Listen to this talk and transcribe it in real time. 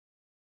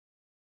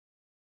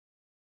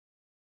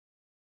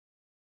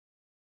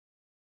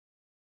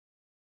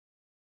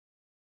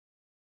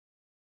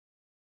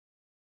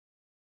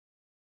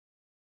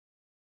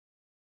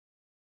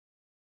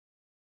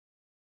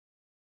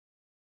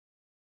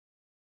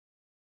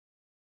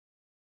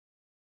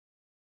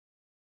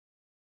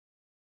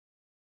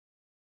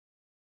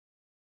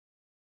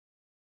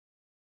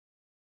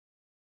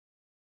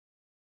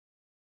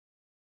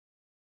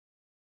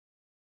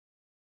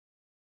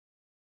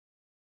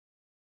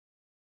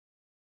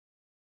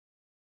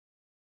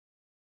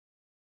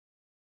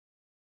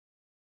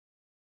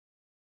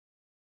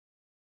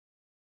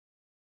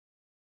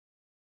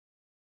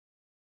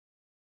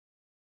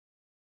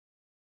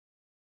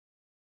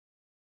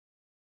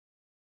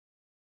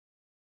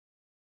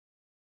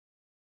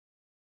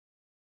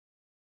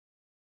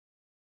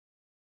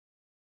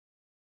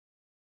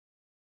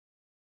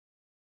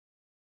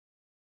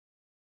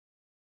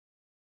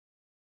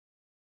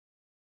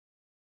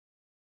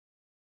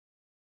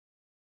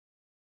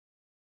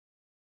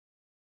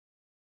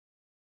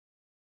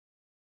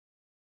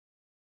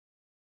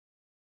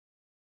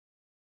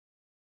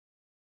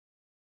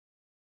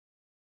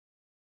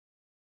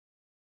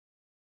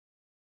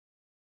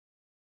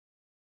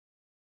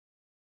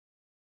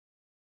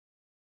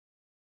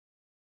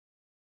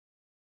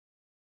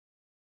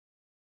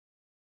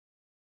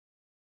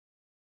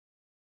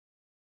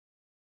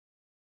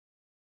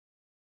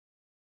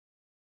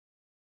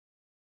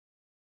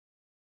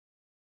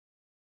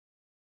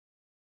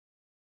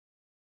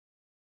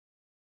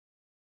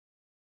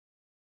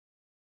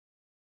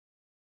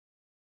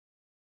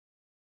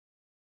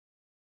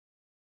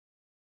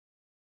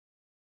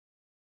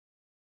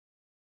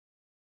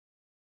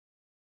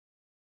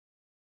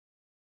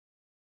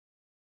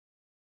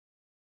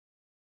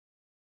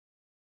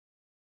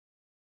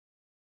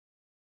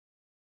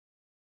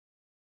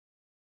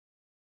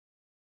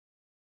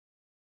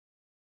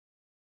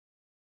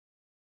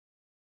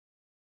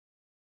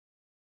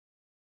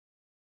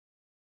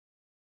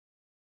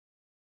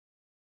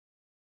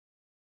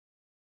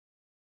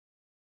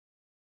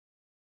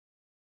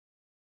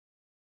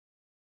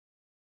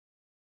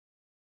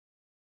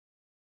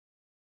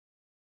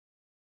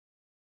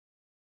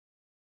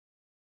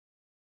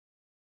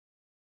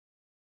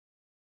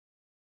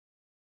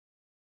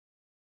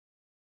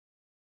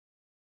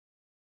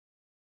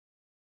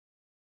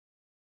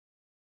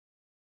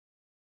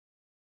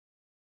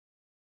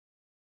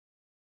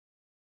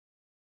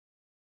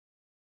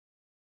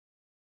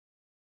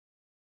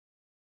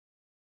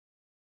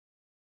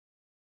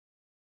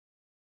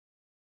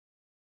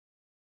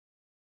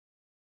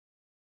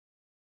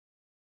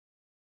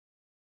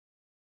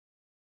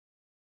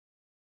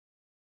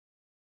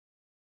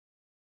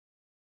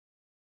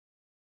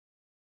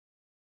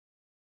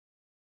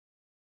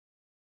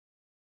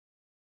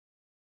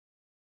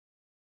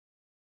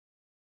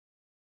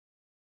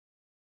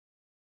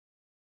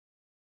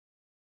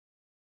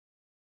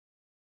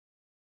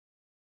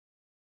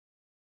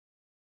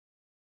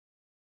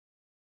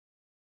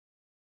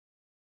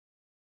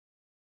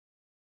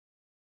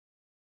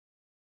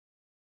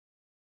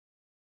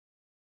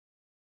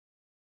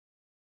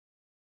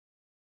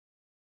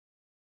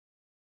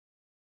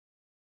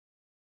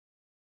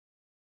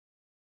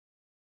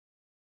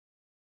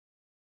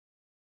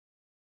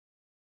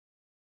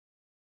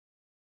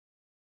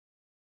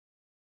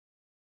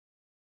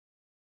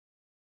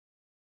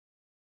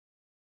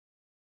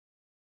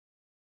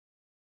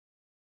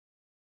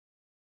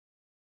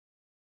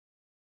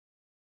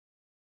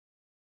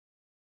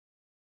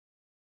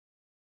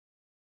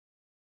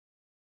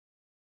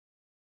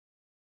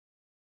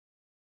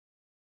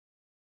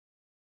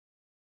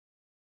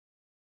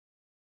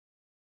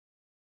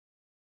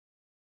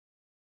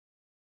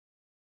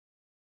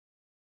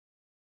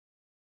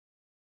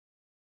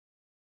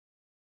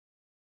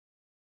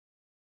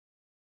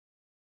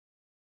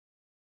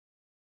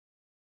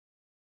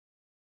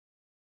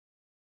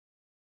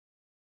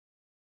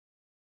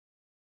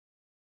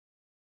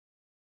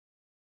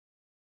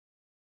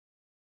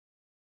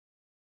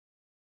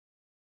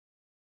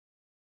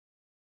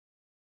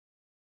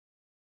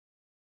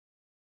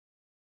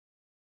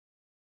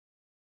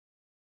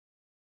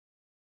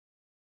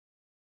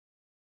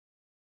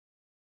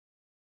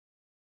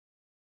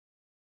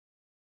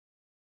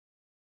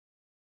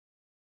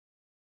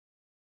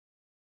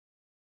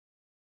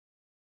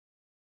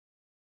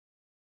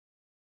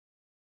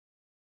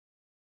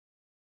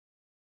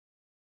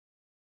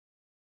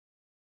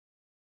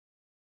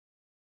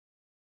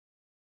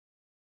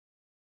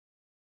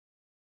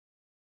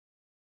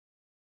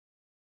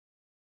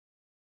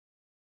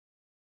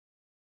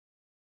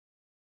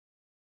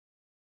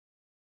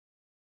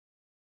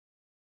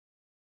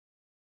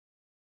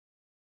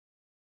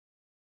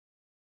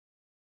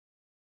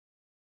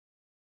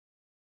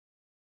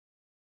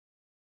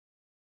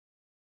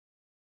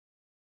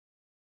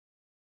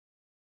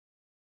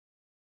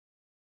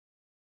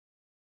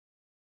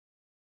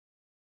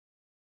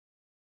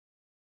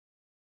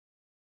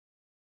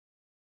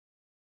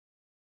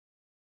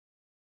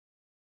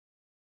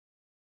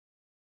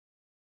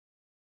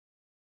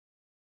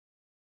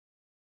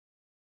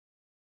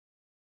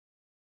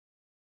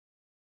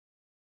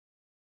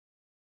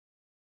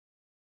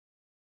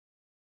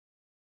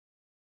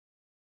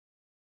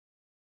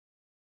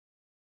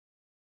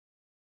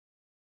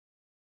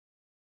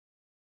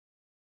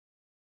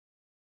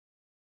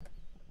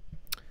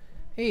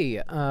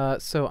Hey,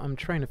 so I'm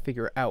trying to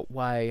figure out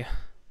why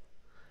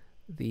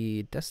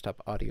the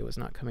desktop audio is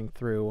not coming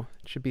through.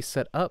 It should be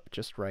set up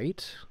just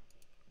right.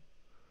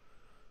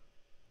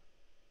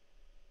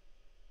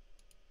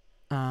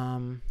 I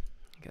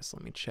guess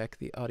let me check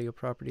the audio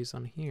properties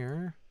on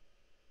here.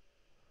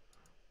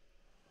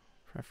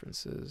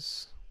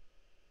 Preferences,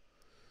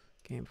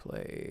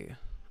 gameplay,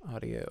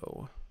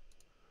 audio.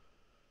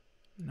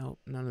 Nope,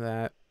 none of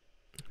that.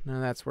 None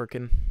of that's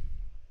working.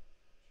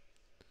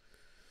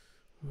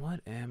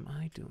 What am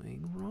I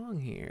doing wrong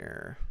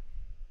here?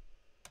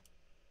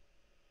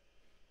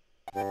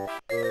 I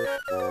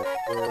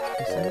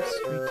set it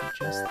straight to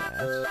just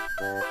that.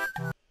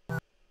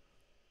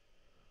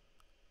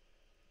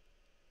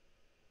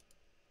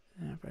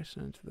 And if I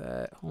send it to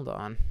that, hold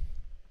on.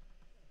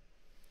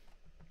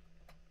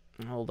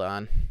 Hold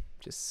on,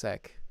 just a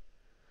sec.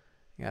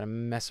 I gotta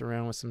mess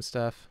around with some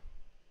stuff.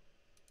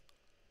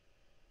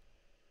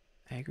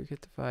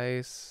 Aggregate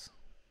device.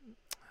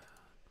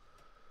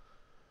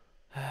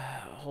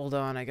 Hold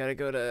on, I gotta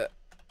go to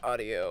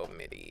audio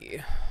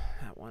MIDI.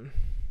 That one.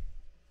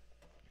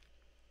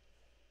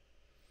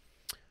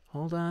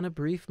 Hold on a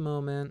brief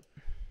moment.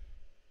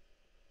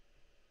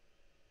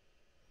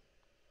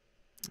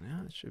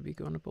 Yeah, it should be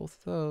going to both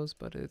of those,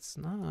 but it's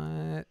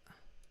not.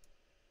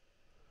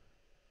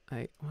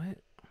 What? What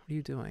are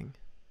you doing?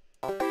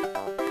 I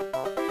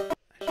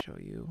show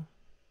you.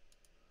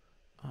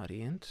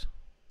 Audient.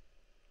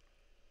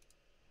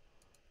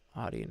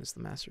 Audient is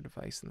the master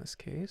device in this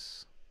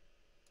case.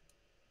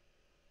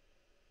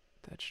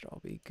 That should all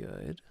be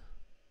good.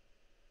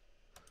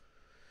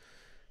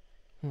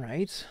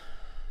 Right.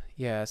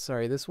 Yeah,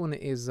 sorry. This one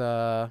is,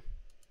 I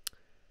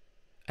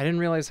didn't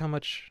realize how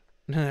much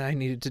I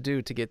needed to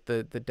do to get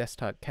the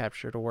desktop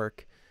capture to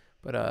work,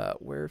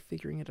 but we're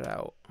figuring it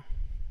out.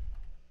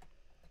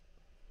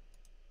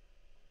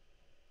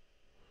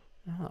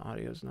 Well, the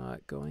audio's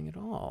not going at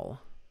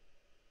all.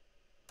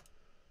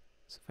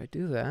 So if I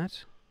do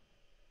that,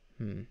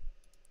 and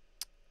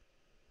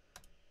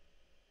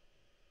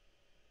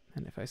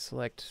if I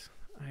select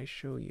I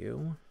show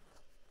you,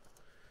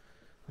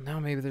 well, now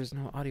maybe there's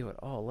no audio at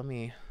all. Let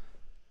me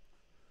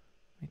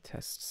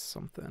test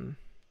something.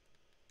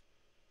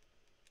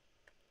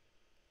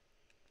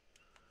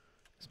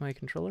 Is my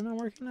controller not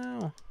working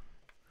now?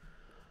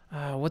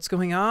 What's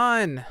going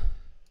on?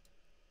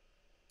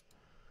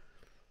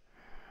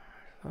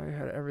 I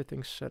had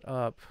everything set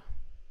up.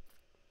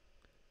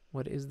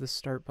 What is the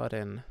start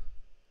button?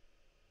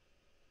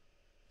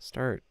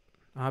 Start.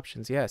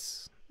 Options,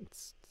 yes.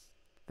 It's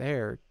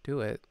there.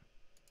 Do it.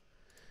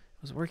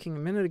 It was working a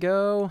minute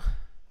ago.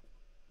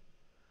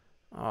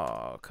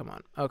 Oh, come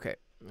on. Okay.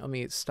 Let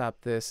me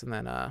stop this and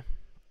then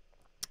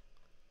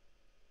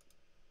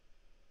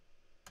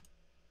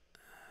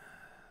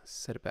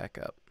set it back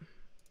up.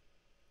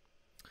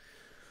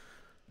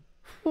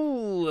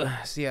 Ooh.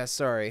 So yeah,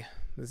 sorry.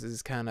 This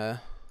is kind of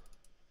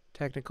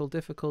technical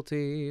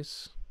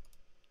difficulties.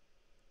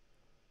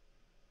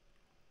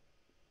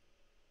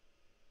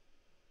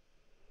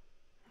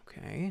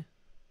 Okay.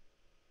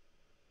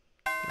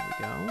 There we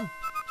go.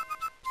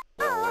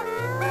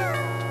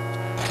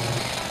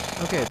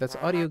 Okay, that's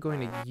audio going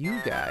to you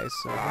guys,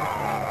 so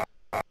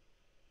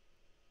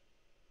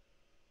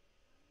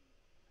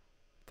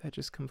that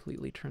just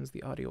completely turns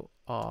the audio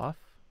off.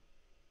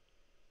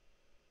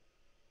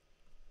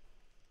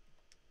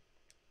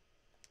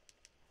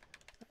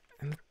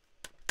 And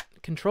the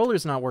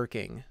controller's not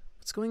working.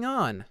 What's going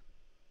on?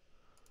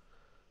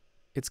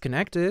 It's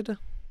connected.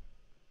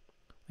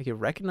 Like, it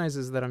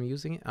recognizes that I'm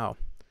using it. Oh,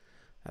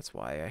 that's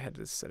why I had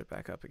to set it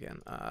back up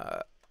again.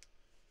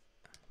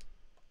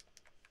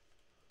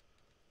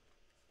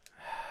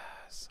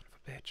 Son of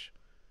a bitch.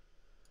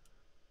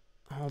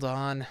 Hold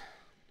on.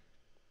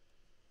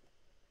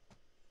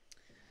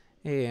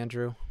 Hey,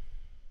 Andrew.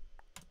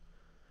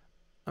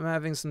 I'm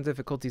having some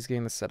difficulties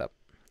getting this set up.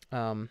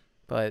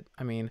 But,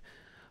 I mean,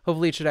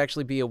 hopefully it should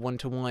actually be a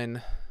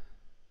one-to-one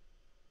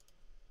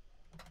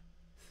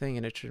thing,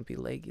 and it shouldn't be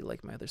laggy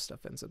like my other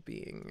stuff ends up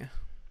being.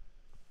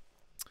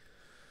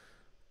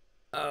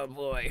 Oh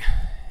boy,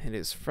 it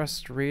is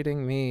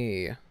frustrating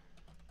me.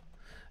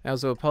 I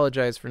also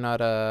apologize for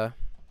not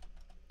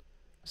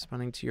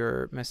responding to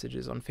your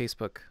messages on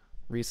Facebook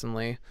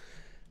recently.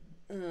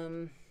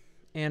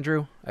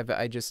 Andrew,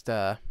 I just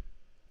it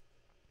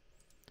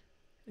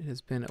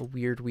has been a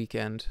weird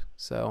weekend,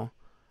 so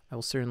I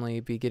will certainly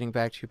be getting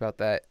back to you about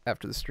that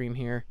after the stream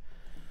here.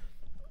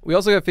 We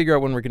also got to figure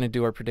out when we're going to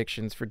do our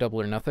predictions for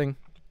Double or Nothing,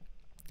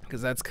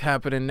 because that's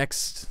happening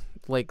next,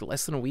 like,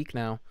 less than a week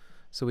now.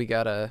 So we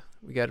gotta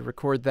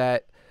record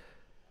that,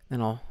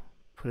 then I'll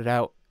put it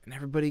out, and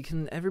everybody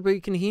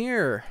can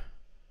hear.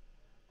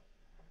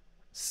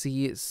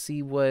 See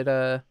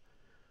what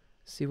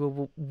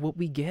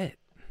we get.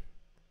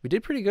 We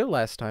did pretty good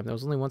last time. There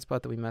was only one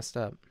spot that we messed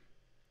up.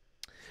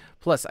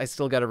 Plus, I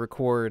still gotta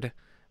record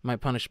my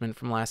punishment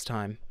from last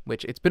time,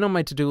 which it's been on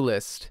my to-do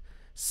list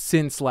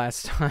since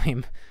last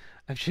time.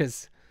 I've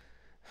just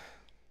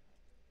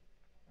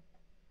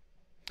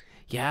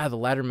Yeah, the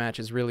ladder match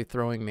is really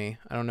throwing me.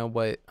 I don't know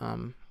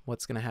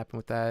what's gonna happen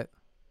with that.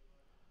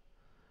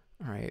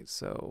 All right,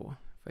 so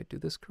if I do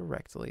this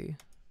correctly,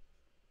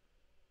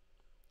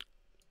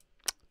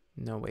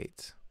 no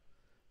wait,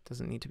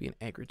 doesn't need to be an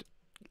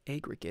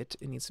aggregate.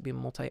 It needs to be a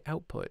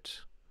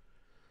multi-output.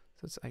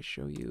 So it's I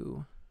show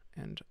you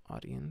and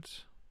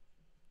audience.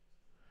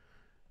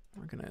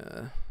 We're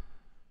gonna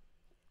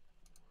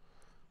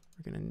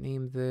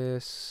name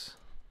this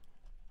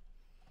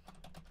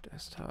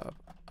desktop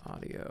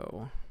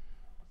audio.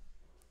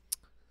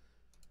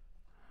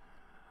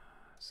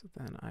 So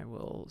then I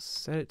will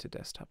set it to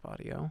desktop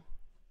audio.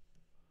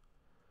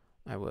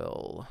 I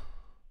will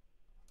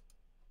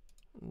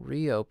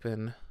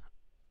reopen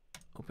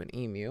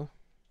OpenEmu.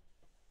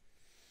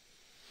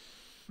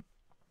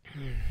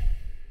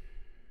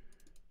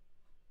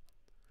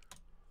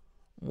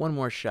 One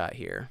more shot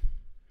here.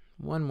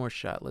 One more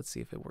shot. Let's see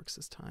if it works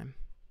this time.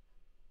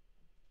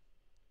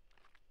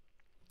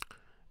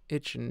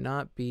 It should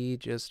not be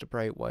just a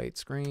bright white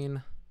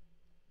screen.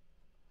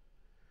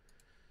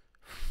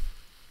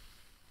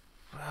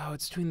 Oh,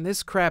 it's doing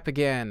this crap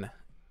again.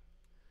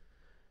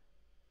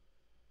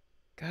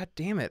 God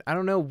damn it. I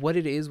don't know what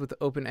it is with the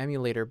Open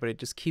Emulator, but it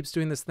just keeps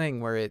doing this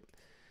thing where it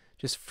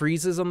just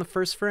freezes on the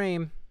first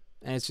frame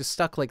and it's just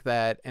stuck like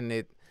that. And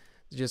it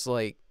just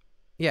like,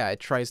 yeah, it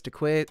tries to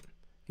quit.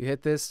 You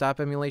hit this, stop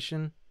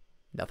emulation,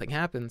 nothing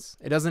happens.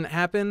 It doesn't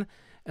happen.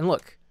 And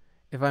look,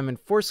 if I'm in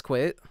force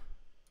quit,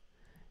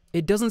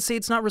 it doesn't say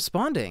it's not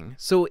responding.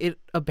 So it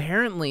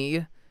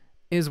apparently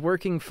is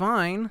working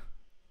fine,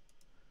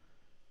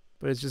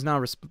 but it's just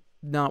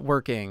not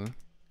working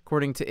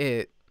according to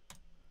it.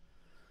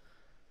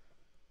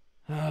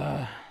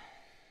 Thought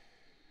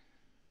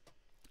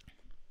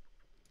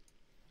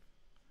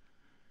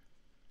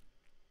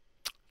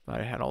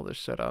I had all this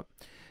set up.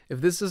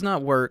 If this does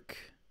not work,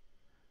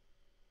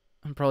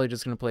 I'm probably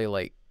just going to play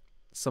like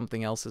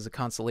something else as a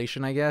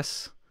consolation, I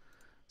guess.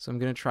 So I'm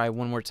going to try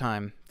one more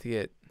time to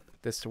get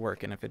this to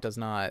work, and if it does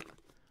not,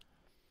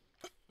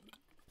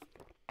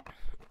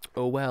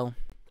 oh well.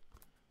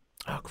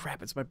 Oh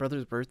crap, it's my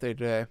brother's birthday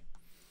today.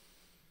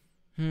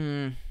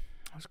 I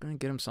was gonna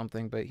get him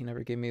something, but he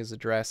never gave me his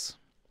address.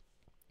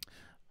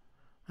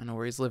 I know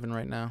where he's living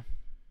right now.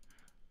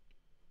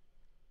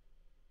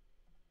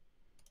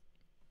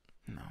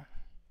 No.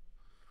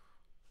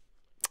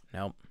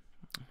 Nope.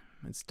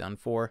 It's done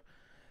for.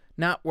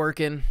 Not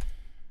working.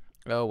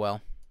 Oh well.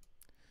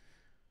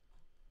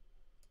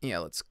 Yeah,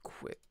 let's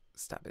quit.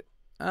 Stop it.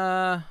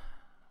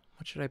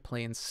 What should I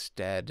play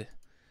instead?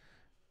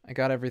 I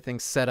got everything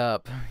set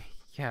up.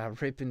 Yeah,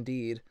 rip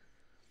indeed.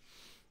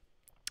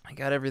 I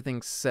got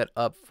everything set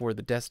up for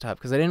the desktop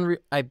because I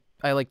didn't. I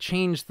like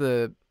changed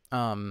the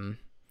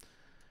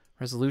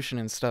resolution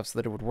and stuff so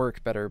that it would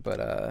work better,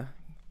 but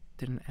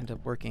didn't end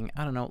up working.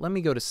 I don't know. Let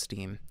me go to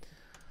Steam.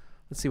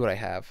 Let's see what I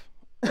have.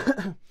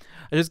 I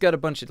just got a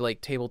bunch of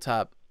like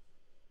tabletop,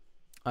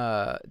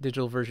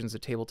 digital versions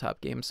of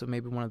tabletop games, so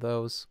maybe one of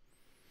those.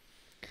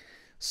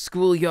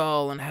 School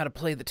y'all on how to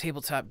play the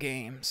tabletop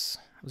games.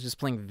 I was just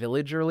playing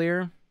Village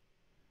earlier.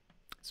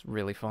 It's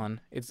really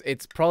fun.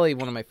 It's probably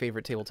one of my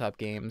favorite tabletop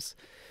games.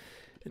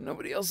 And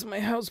nobody else in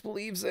my house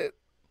believes it.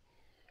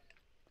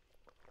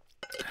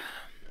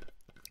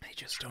 They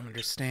just don't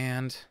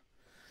understand.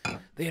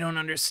 They don't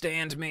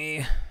understand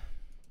me.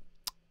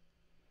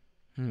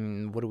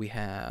 What do we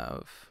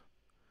have?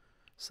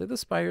 Slay the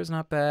Spire's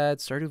not bad.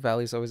 Stardew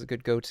Valley's always a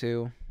good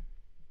go-to.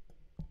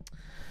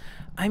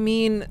 I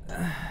mean,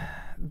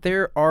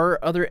 there are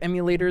other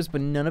emulators,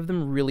 but none of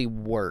them really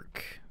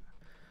work.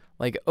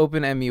 Like,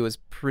 OpenEmu is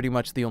pretty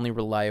much the only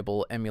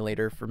reliable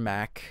emulator for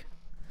Mac,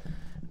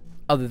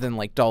 other than,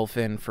 like,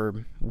 Dolphin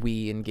for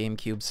Wii and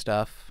GameCube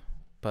stuff.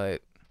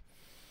 But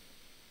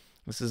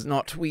this is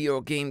not Wii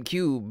or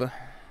GameCube,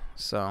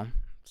 so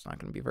it's not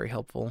going to be very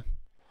helpful.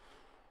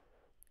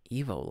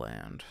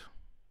 Evoland.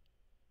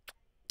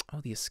 Oh,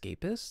 the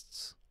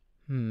Escapists?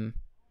 I'm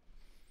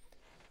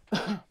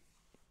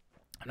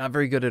not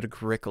very good at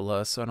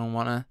Agricola, so I don't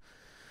want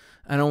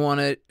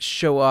to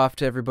show off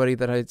to everybody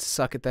that I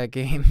suck at that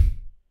game.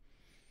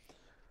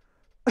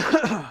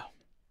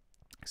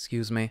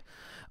 Excuse me.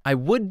 I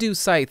would do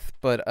Scythe,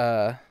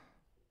 but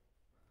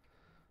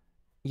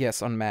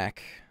yes, on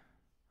Mac.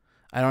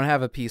 I don't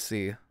have a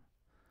PC.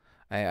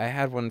 I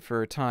had one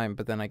for a time,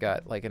 but then I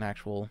got like I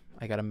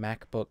got a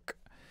MacBook,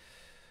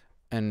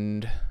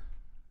 and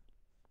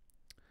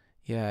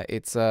yeah,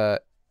 it's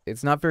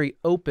not very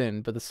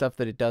open, but the stuff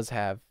that it does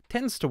have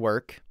tends to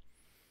work.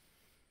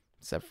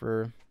 Except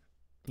for,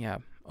 yeah,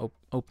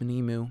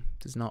 OpenEmu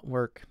does not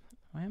work.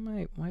 Why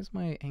is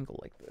my angle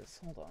like this?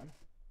 Hold on.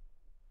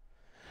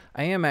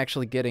 I am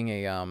actually getting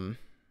a,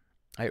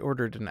 I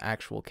ordered an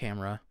actual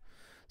camera,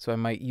 so I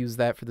might use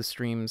that for the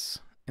streams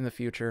in the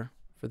future.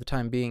 For the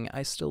time being,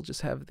 I still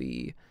just have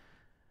the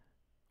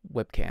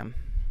webcam.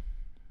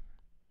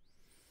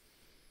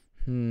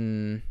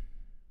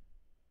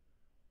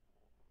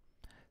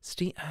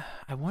 Steam.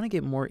 I want to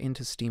get more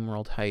into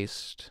SteamWorld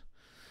Heist,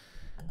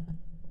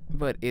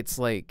 but it's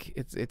like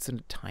it's a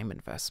time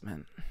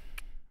investment.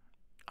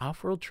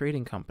 Off-World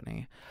Trading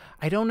Company.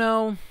 I don't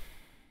know.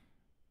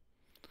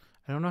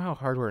 I don't know how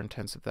hardware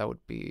intensive that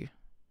would be.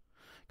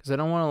 Because I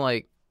don't want to,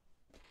 like,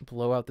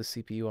 blow out the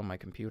CPU on my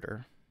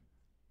computer.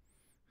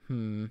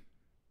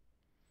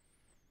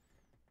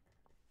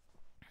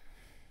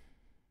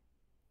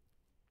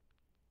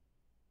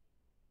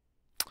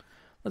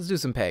 Let's do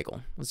some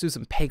Peggle. Let's do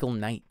some Peggle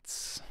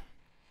Knights.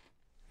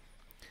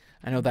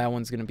 I know that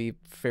one's going to be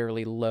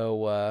fairly low,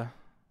 what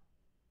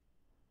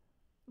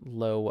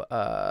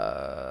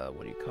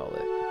do you call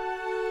it?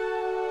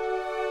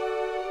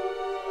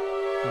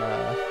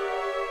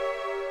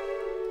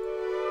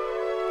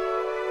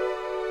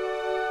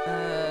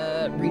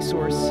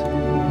 Resource.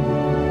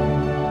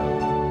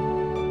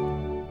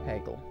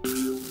 Peggle.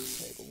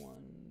 Peggle 1.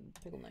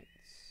 Peggle Knights.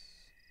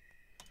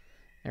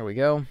 There we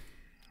go. And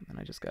then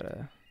I just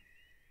gotta...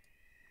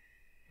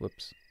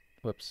 Whoops.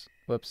 Whoops.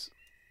 Whoops.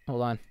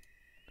 Hold on.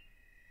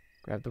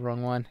 Grab the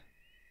wrong one.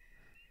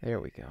 There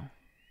we go.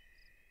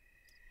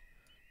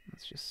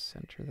 Let's just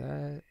center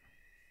that.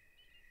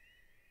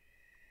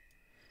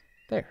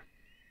 There.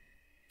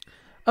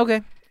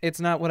 Okay. It's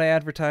not what I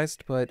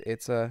advertised, but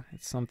it's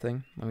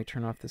something. Let me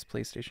turn off this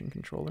PlayStation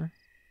controller.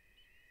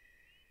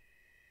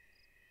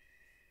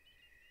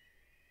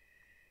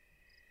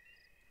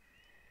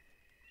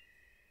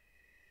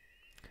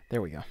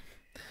 There we go.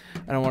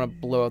 I don't want to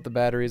blow out the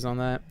batteries on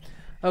that.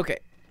 Okay.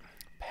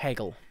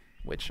 Peggle,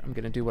 which I'm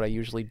going to do what I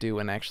usually do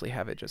and actually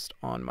have it just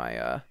on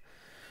my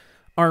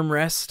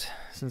armrest,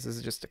 since this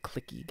is just a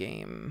clicky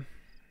game.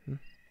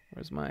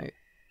 Where's my...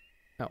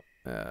 Oh,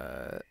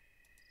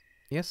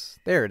 yes,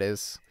 there it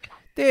is.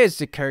 There's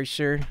the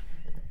cursor.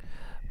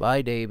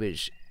 My name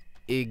is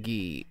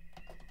Iggy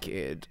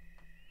Kid.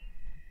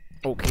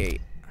 Okay.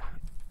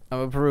 I'm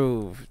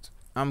approved.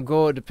 I'm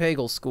going to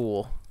Peggle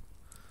school.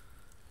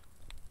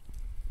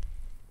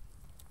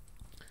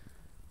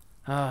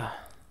 Ah.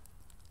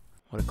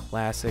 What a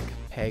classic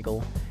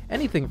Peggle.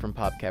 Anything from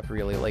PopCap,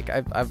 really. Like,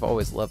 I've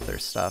always loved their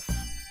stuff.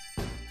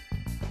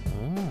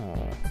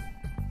 Oh.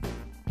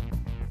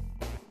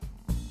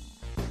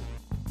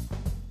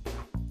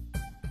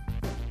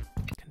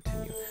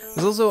 Continue.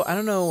 There's also, I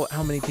don't know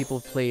how many people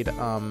have played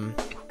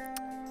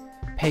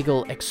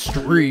Peggle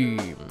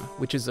Extreme,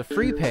 which is a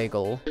free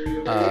Peggle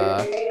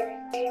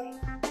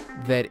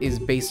that is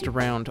based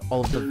around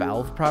all of the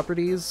Valve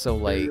properties, so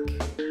like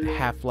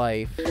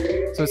Half-Life.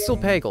 So it's still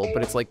Peggle,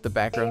 but it's like the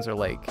backgrounds are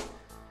like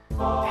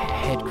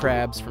head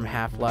crabs from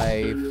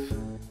Half-Life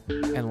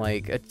and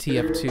like a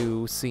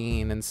TF2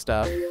 scene and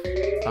stuff,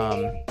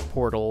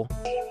 Portal.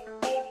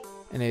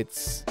 And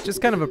it's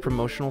just kind of a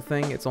promotional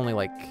thing. It's only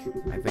like,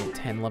 I think,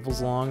 10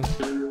 levels long.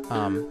 But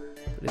I mean,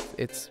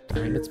 it's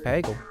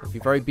Peggle. If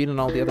you've already beaten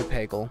all the other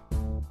Peggle,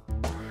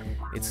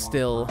 it's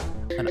still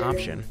an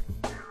option.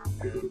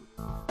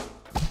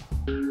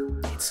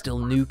 It's still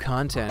new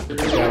content,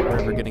 which I doubt we're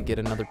ever gonna get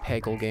another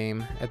Peggle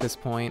game at this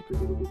point.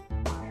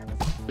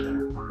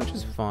 Which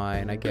is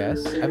fine, I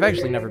guess. I've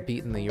actually never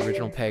beaten the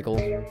original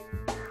Peggle.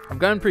 I've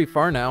gotten pretty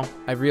far now.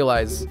 I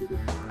realize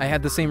I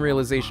had the same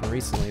realization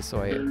recently,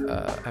 so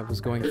I was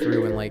going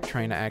through and like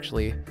trying to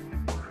actually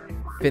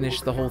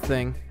finish the whole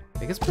thing.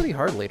 It gets pretty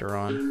hard later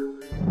on.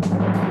 And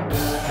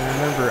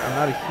remember, I'm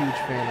not a huge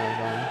fan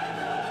of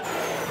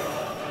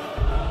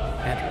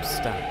Andrew,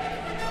 stop.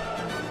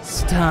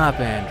 Stop,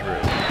 Andrew.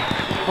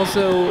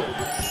 Also,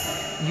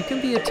 you can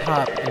be a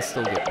top and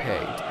still get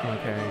paid,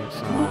 okay?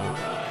 So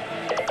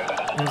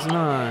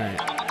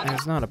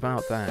it's not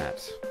about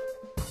that.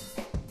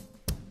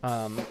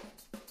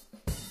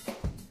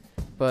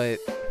 But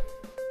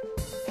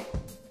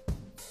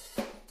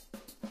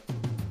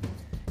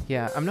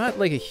yeah, I'm not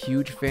like a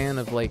huge fan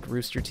of like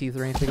Rooster Teeth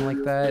or anything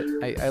like that.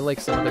 I like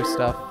some of their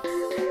stuff.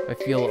 I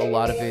feel a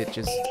lot of it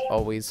just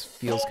always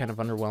feels kind of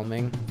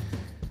underwhelming.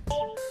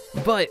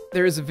 But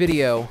there is a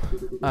video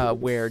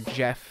where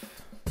Jeff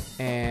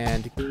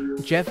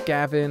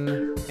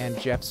Gavin and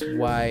Jeff's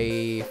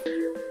wife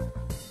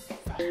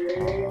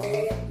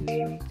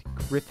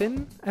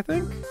Griffin, I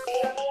think.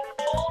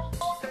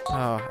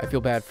 Oh, I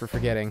feel bad for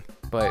forgetting,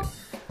 but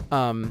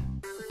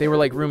they were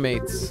like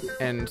roommates,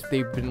 and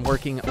they've been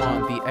working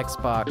on the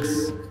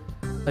Xbox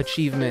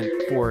achievement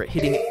for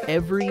hitting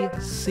every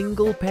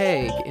single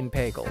peg in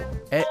Peggle.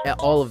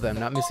 All of them,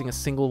 not missing a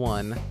single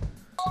one.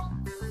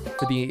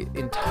 For the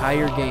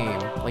entire game,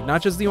 like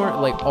not just the orange,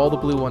 like all the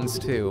blue ones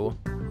too.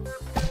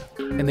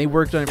 And they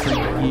worked on it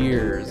for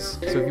years.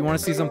 So if you want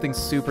to see something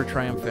super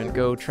triumphant,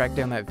 go track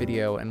down that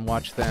video and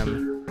watch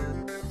them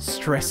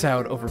stress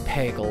out over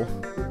Peggle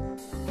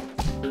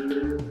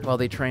while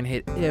they try and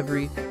hit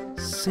every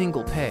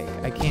single peg.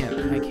 I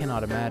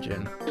cannot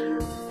imagine.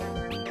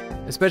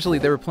 Especially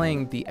they were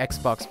playing the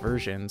Xbox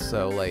version,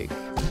 so like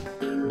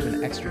it's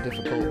been extra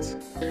difficult.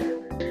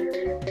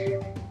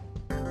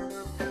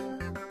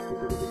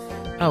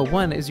 Oh,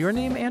 One, is your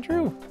name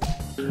Andrew?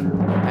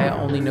 I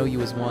only know you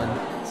as One,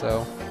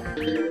 so...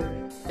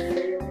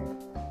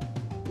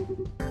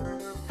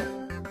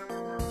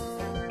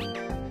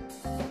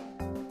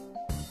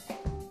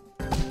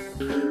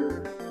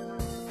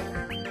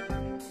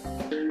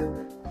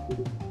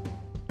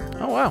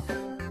 wow.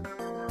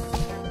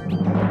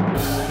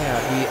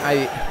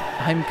 Yeah,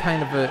 I'm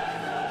kind of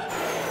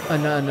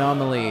an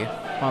anomaly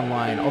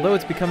online, although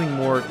it's becoming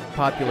more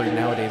popular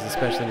nowadays,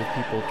 especially with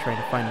people trying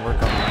to find work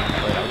online.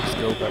 But I'll just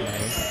go by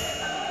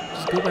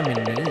my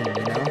name, you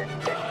know.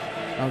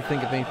 I don't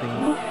think of anything.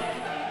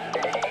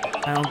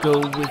 I don't go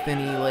with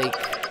any like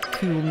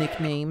cool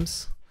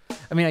nicknames.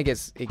 I mean, I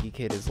guess Iggy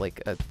Kid is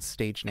like a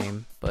stage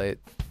name, but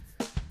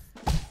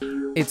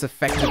it's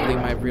effectively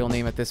my real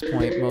name at this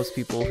point. Most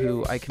people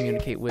who I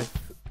communicate with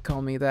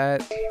call me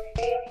that.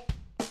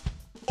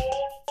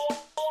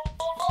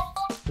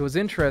 It was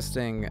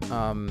interesting.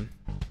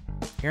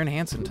 Aaron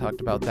Hansen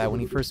talked about that when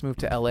he first moved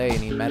to LA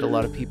and he met a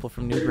lot of people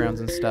from Newgrounds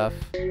and stuff.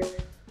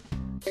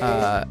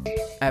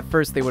 At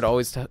first, they would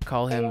always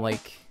call him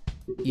like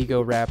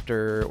Ego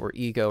Raptor or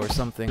Ego or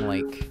something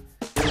like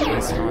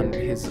based on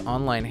his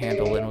online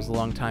handle, and it was a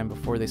long time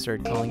before they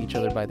started calling each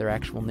other by their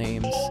actual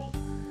names.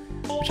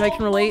 Which I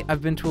can relate.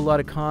 I've been to a lot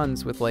of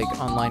cons with like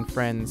online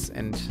friends,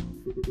 and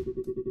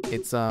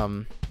it's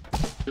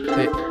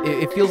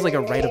it feels like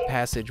a rite of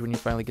passage when you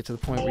finally get to the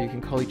point where you can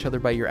call each other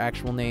by your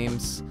actual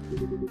names.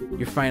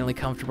 You're finally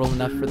comfortable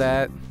enough for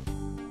that.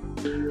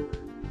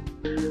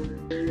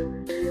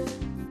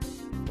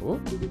 Oh,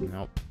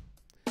 nope.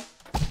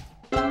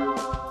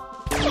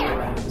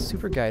 The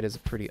Super Guide is a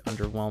pretty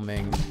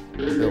underwhelming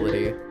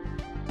ability.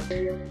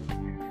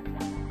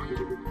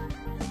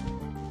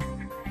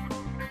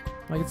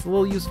 Like, it's a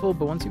little useful,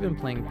 but once you've been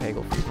playing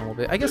Peggle for even a little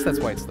bit, I guess that's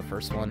why it's the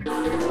first one.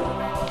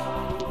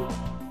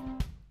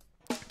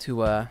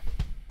 To,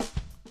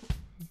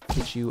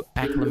 get you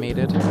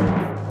acclimated.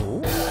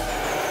 Oh. There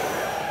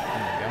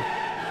we go.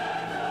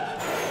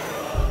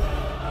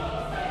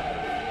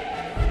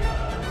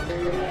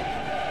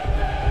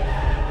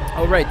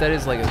 Oh, right, that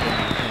is like a thing.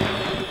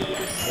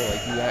 So,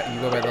 like, you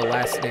go by the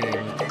last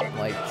name,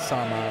 like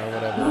Sama or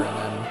whatever, and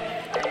then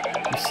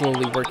you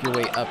slowly work your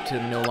way up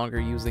to no longer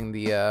using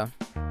the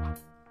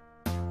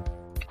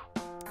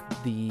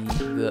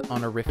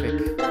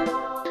honorific.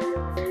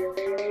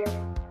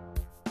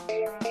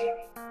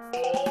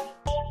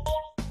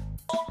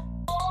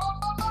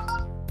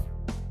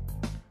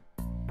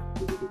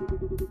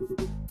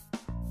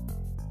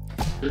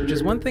 Which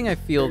is one thing I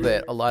feel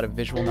that a lot of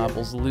visual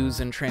novels lose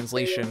in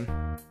translation,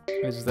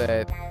 is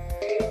that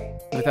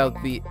without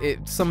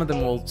some of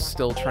them will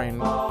still try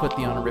and put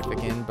the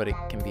honorific in, but it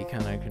can be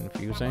kind of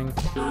confusing.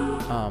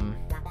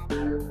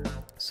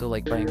 So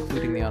like by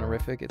including the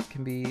honorific, it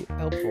can be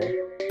helpful.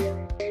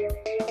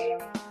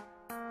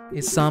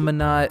 Is Sama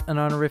not an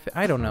honorific?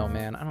 I don't know,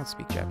 man. I don't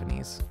speak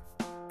Japanese.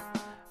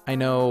 I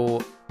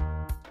know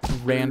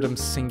random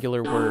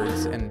singular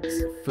words and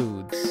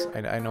foods.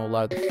 I know a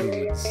lot of the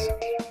foods.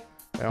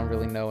 I don't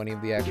really know any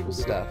of the actual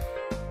stuff.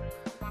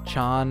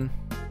 Chan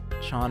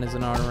is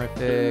an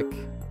honorific.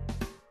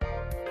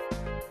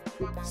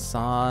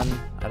 San,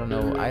 I don't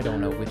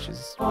know which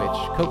is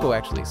which. Coco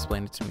actually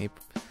explained it to me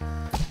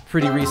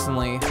pretty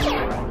recently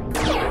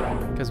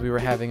because we were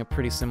having a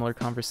pretty similar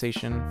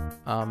conversation.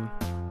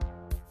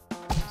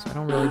 So I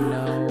don't really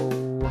know.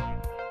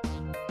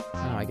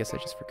 Oh, I guess I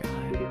just forgot.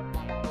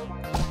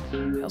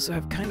 I also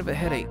have kind of a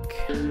headache.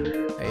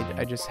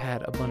 I just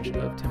had a bunch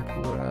of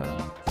tempura.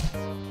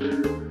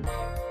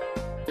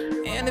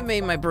 And it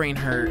made my brain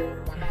hurt.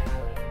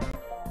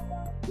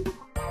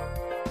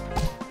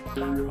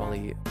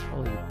 Probably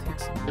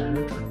takes a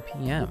moment in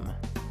PM.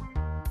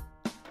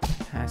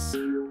 Pass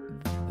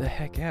the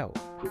heck out.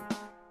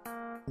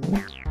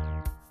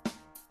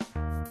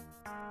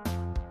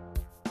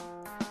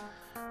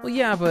 Well,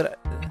 yeah, but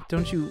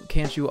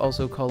can't you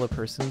also call a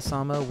person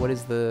Sama? What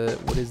is the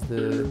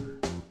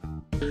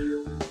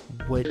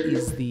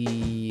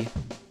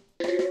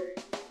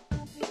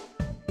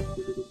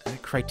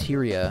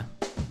criteria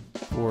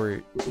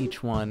for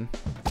each one?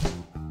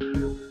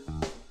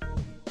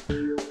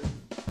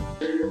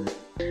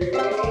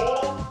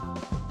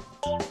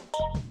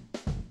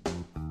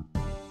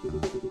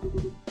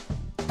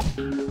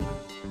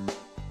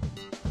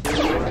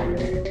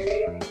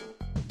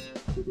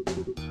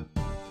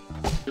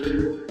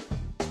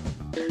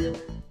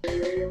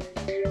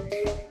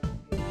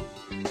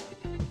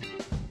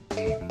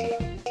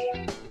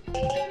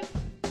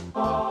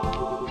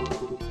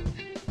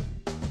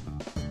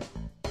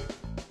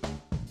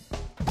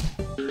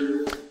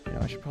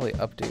 I should probably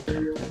update that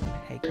I'm playing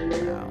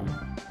Peggle now.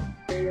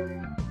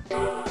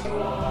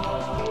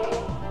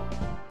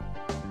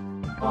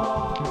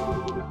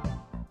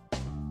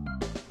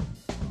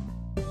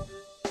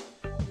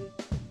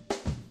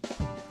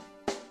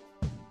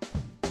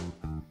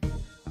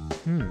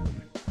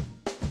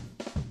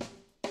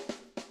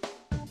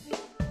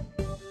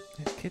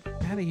 Get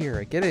out of here.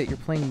 I get it. You're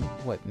playing,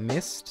 what,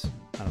 Myst?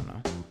 I don't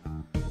know.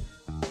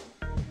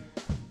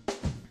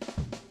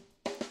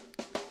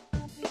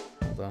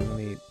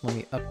 Let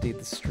me update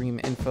the stream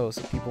info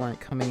so people aren't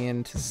coming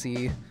in to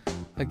see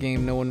a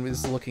game no one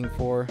is looking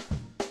for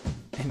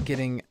and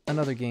getting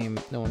another game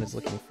no one is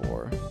looking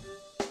for.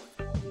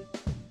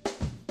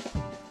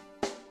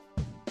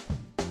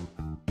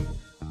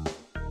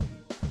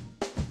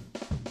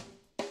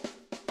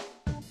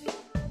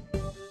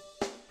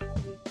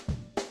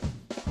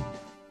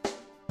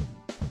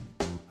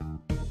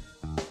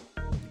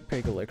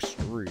 Peggle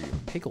Extreme.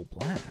 Peggle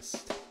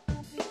Blast.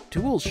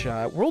 Dual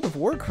Shot. World of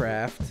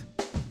Warcraft.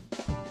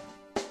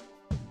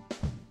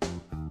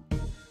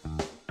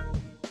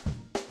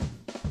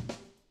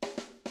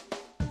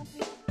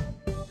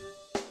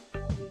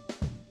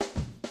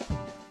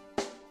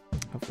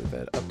 Hopefully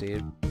that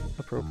updated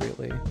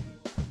appropriately.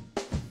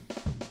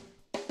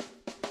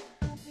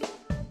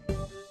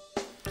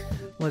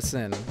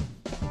 Listen,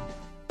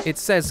 it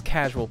says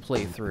casual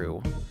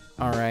playthrough.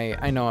 Alright,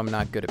 I know I'm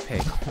not good at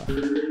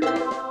Peggle.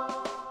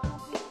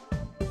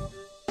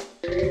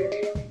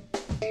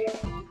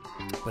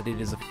 But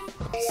it is a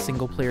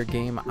single-player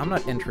game. I'm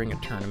not entering a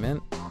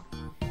tournament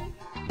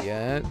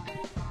yet.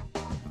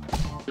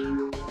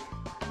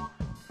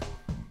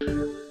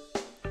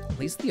 At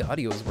least the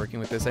audio is working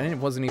with this. I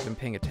wasn't even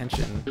paying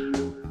attention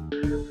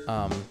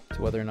to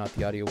whether or not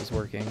the audio was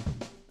working.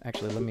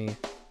 Actually, let me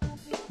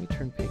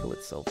turn Peggle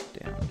itself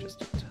down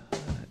just a touch,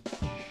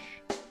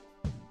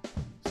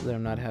 so that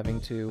I'm not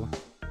having to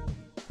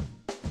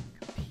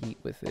compete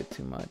with it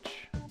too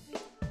much.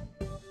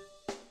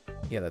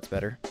 Yeah, that's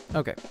better.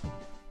 Okay.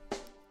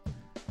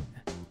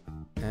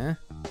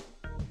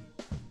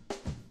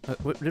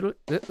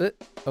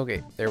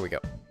 Okay, there we go.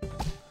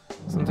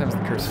 Sometimes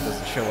the cursor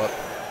doesn't show up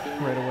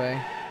right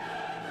away.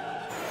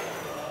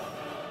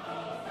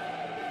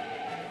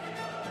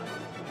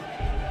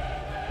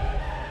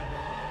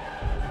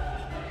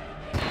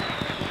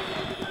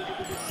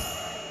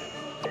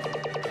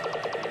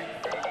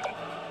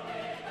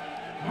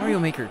 Mario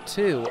Maker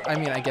 2? I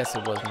mean, I guess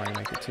it was Mario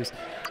Maker 2.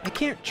 I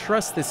can't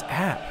trust this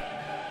app.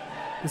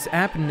 This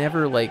app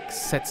never, like,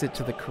 sets it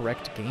to the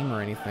correct game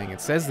or anything. It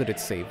says that it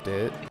saved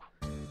it.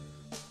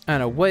 I don't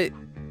know, what...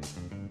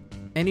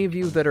 Any of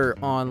you that are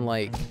on,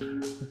 like,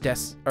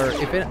 or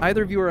if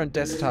either of you are on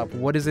desktop,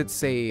 what does it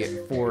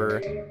say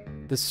for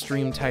the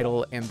stream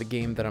title and the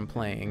game that I'm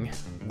playing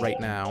right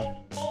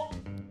now?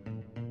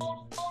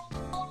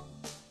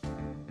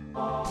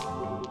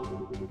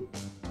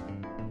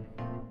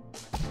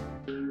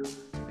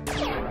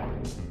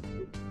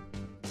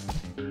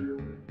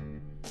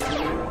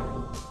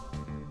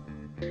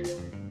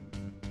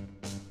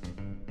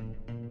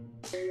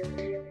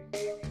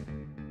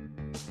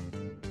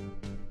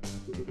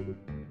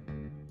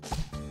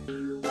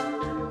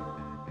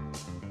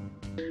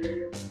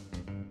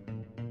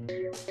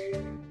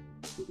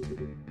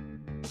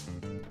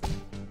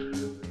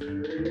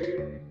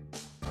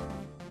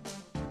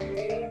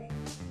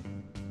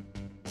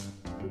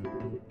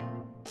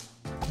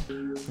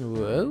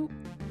 Whoa.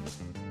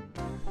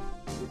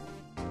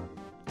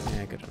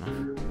 Yeah, good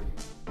enough.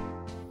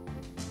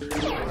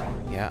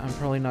 Yeah, I'm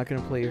probably not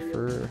gonna play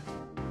for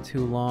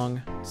too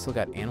long. Still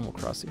got Animal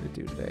Crossing to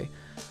do today.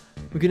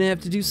 We're gonna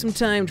have to do some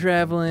time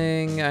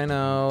traveling. I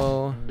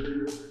know,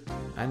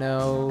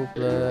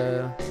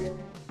 blah.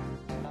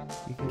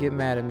 You can get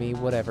mad at me,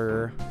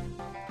 whatever.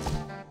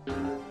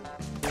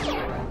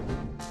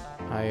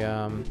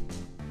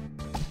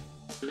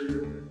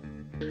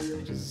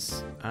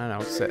 I don't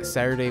know,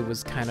 Saturday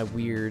was kind of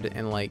weird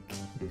and, like,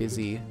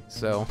 busy,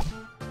 so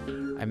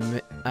I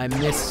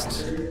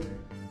missed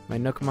my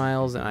Nook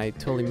Miles, and I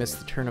totally missed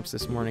the turnips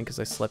this morning because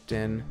I slept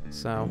in,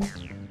 so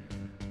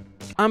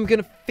I'm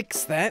gonna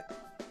fix that.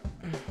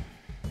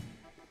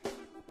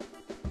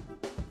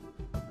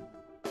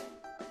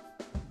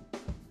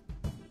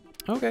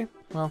 Okay,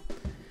 well,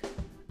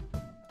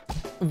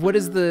 what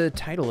does the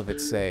title of it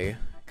say?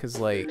 Because,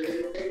 like,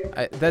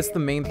 that's the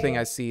main thing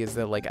I see, is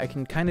that, like, I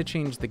can kind of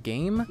change the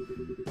game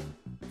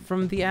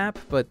from the app,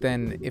 but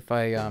then if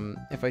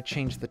I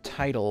change the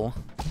title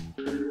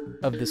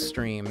of the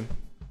stream,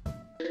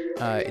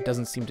 it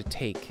doesn't seem to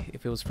take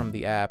if it was from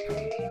the app.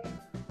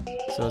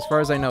 So as far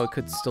as I know, it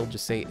could still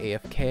just say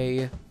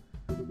AFK,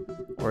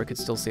 or it could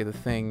still say the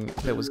thing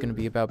that was going to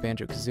be about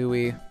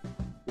Banjo-Kazooie.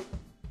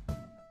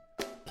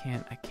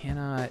 I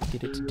cannot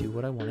get it to do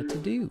what I want it to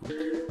do.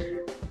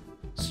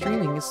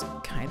 Streaming is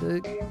kind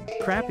of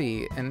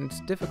crappy and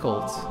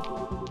difficult,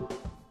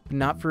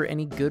 not for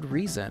any good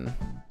reason.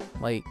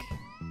 Like,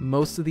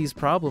 most of these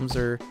problems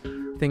are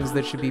things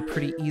that should be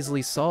pretty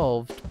easily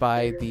solved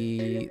by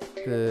the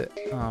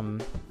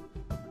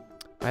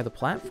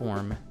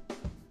platform.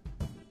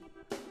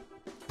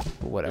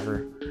 But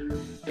whatever.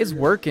 It's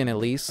working, at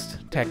least,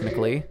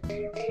 technically.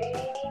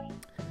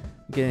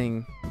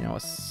 Getting, you know, a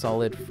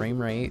solid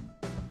frame rate,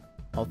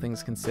 all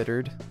things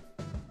considered.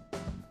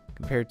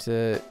 Compared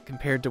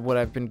to what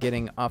I've been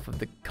getting off of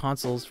the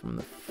consoles from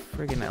the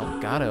friggin'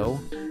 Elgato.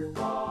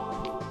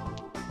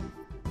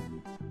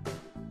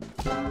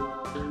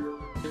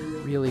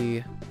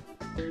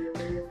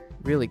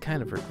 Really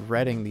kind of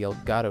regretting the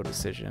Elgato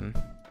decision.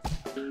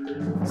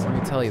 So let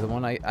me tell you, the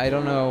one I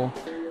don't know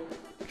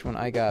which one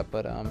I got,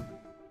 but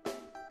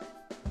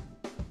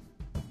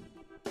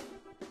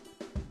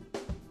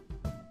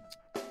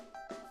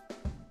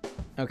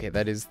okay,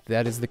 that is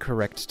the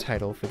correct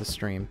title for the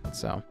stream,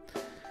 so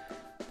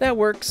that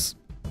works.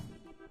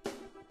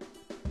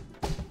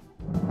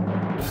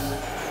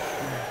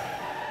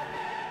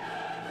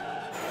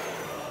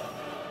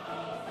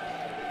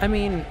 I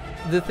mean,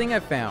 the thing I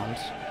found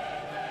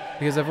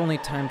because I've only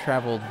time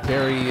traveled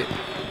very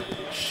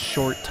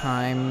short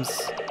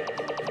times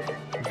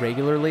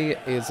regularly,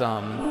 is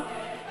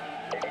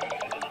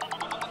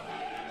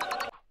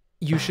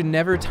you should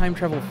never time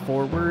travel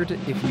forward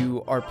if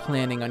you are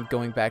planning on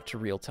going back to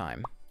real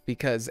time,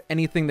 because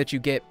anything that you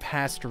get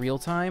past real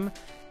time,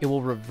 it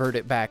will revert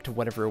it back to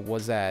whatever it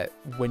was at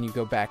when you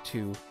go back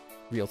to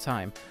real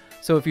time.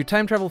 So if you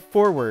time travel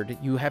forward,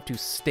 you have to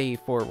stay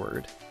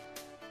forward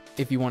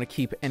if you want to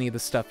keep any of the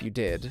stuff you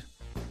did.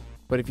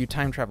 But if you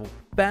time travel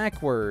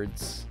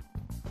backwards,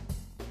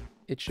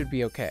 it should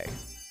be okay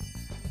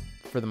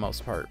for the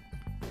most part.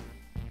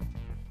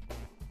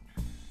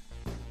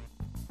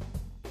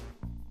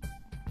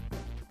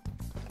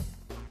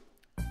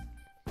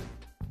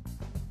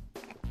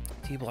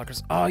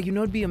 Blockers. Oh, you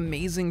know, it'd be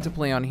amazing to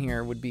play on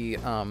here would be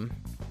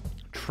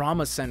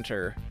Trauma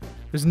Center.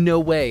 There's no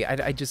way. I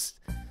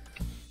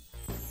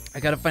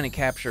gotta find a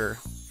capture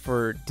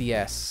for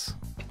DS.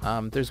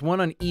 There's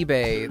one on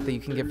eBay that you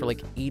can get for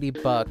like 80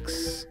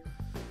 bucks.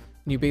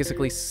 You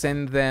basically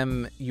send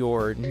them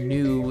your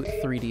new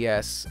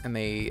 3DS and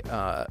they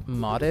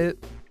mod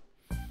it.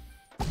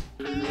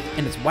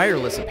 And it's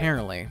wireless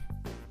apparently,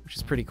 which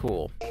is pretty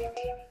cool.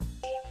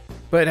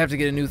 But I'd have to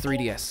get a new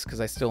 3DS, because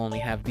I still only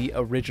have the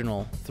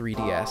original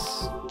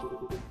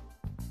 3DS.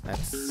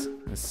 This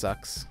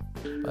sucks,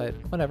 but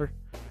whatever.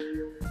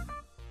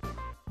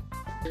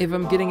 If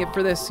I'm getting it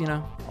for this, you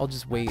know, I'll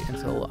just wait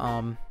until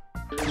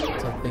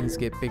things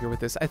get bigger with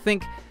this. I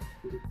think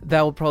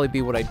that will probably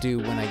be what I do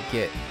when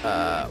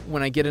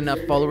I get enough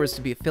followers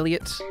to be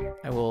affiliate.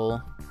 I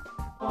will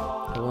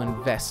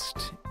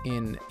invest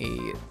in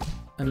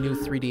a new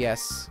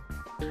 3DS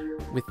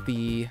with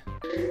the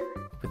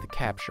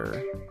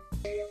capture.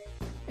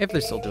 If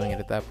they're still doing it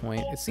at that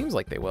point. It seems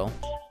like they will.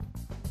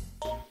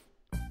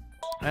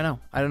 I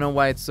don't know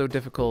why it's so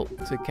difficult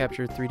to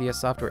capture 3DS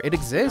software. It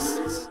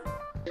exists.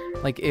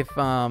 Like if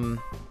like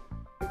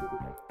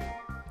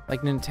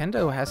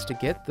Nintendo has to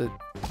get the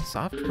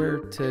software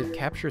to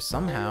capture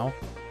somehow.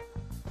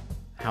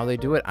 How they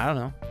do it, I don't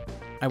know.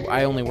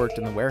 I only worked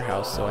in the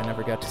warehouse, so I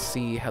never got to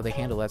see how they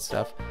handle that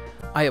stuff.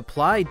 I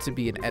applied to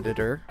be an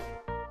editor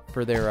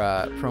for their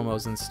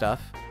promos and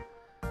stuff,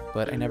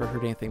 but I never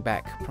heard anything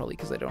back, probably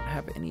because I don't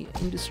have any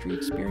industry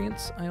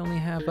experience. I only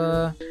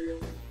have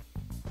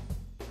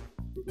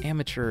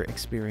amateur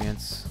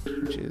experience,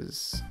 which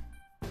is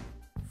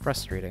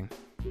frustrating.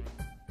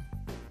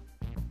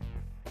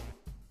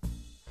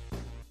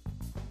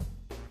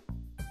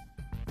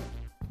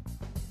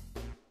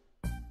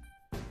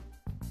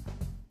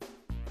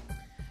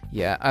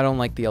 Yeah, I don't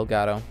like the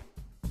Elgato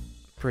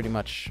pretty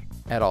much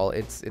at all.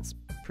 It's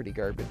pretty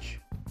garbage.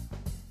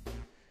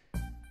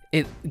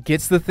 It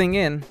gets the thing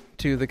in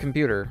to the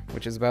computer,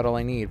 which is about all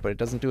I need, but it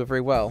doesn't do it very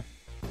well.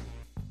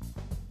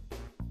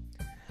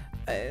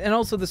 And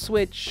also the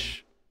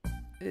Switch,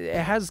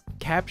 it has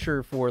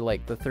capture for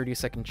like the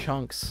 30-second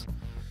chunks,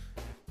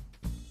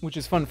 which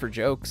is fun for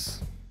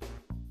jokes.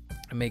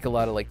 I make a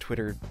lot of like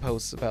Twitter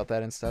posts about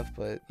that and stuff,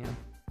 but you know.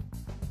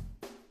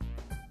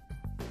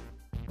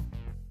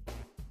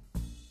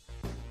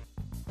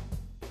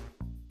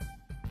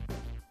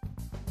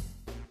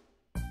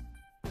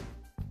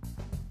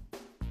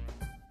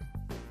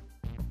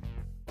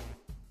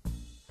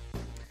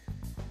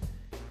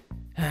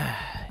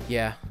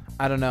 Yeah,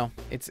 I don't know.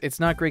 It's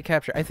not great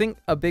capture. I think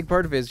a big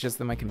part of it is just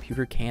that my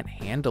computer can't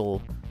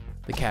handle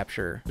the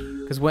capture.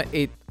 Because when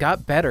it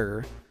got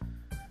better,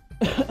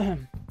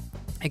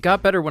 it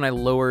got better when I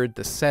lowered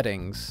the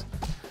settings,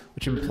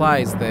 which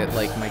implies that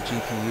like my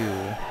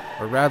GPU,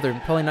 or rather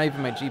probably not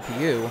even my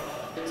GPU,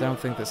 because I don't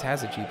think this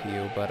has a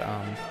GPU, but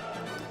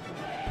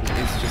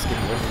it's just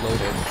getting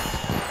overloaded.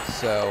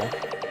 So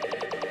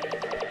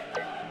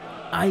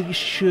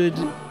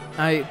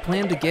I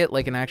plan to get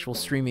like an actual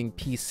streaming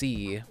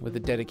PC with a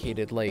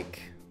dedicated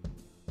like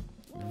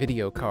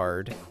video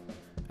card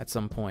at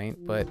some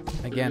point, but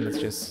again, it's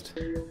just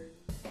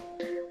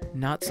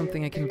not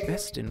something I can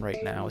invest in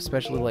right now,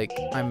 especially like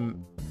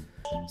I'm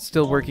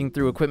still working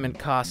through equipment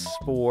costs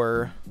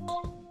for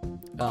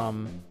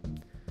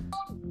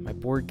my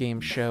board game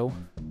show,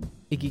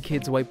 Iggy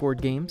Kids Whiteboard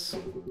Games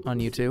on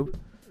YouTube,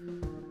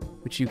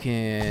 which you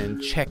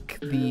can check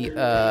the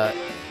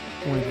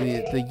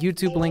the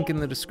YouTube link in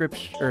the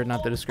description, or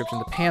not the description,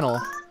 the panel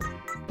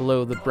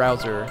below the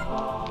browser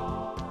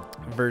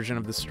version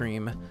of the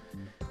stream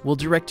will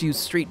direct you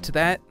straight to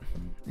that,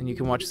 and you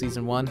can watch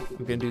season 1.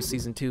 I'm going to do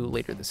season 2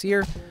 later this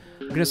year.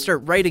 I'm going to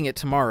start writing it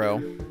tomorrow,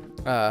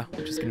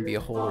 which is going to be a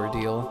whole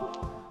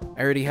ordeal.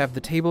 I already have the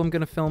table I'm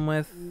going to film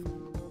with.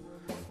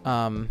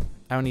 I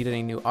don't need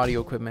any new audio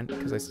equipment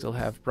because I still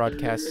have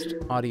broadcast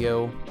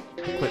audio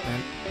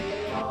equipment.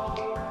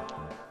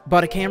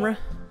 Bought a camera,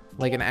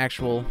 like an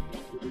actual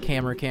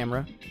camera,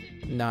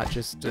 not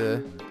just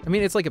I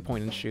mean, it's like a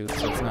point and shoot,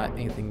 so it's not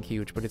anything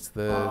huge, but it's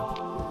the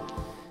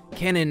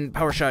Canon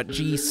PowerShot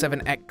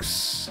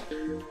G7X,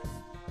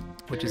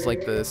 which is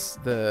like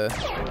the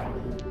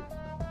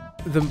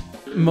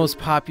most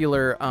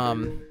popular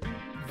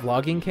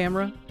vlogging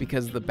camera,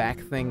 because the back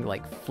thing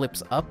like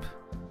flips up,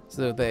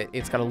 so that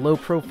it's got a low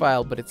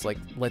profile, but it's like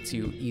lets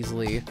you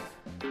easily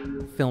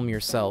film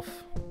yourself.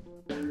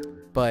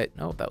 But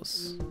oh,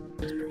 that's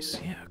pretty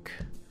sick.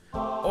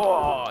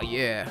 Oh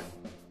yeah.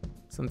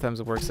 Sometimes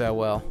it works out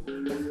well.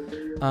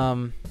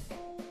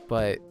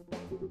 But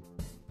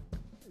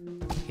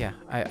yeah,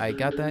 I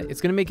got that. It's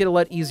gonna make it a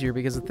lot easier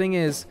because the thing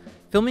is,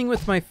 filming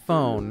with my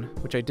phone,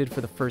 which I did for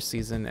the first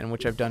season and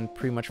which I've done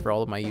pretty much for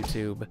all of my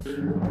YouTube,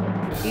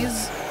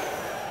 is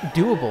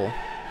doable.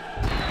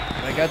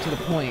 But I got to the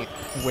point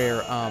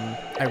where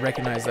I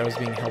recognized that I was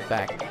being held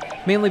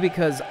back, mainly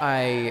because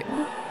I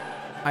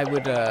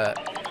would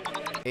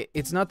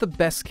it's not the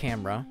best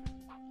camera.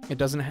 It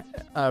doesn't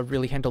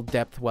really handle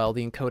depth well.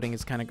 The encoding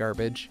is kind of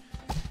garbage,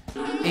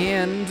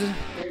 and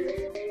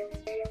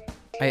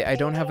I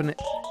don't have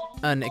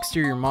an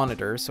exterior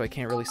monitor, so I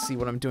can't really see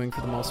what I'm doing for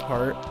the most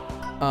part.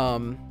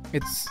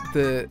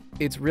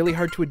 It's really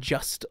hard to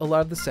adjust a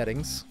lot of the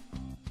settings.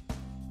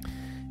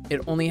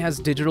 It only has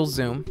digital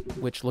zoom,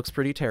 which looks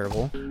pretty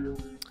terrible.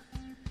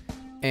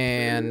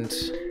 And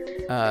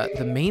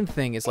the main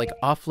thing is like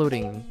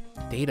offloading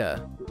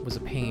data was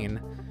a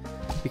pain.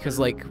 Because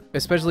like,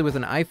 especially with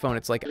an iPhone,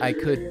 it's like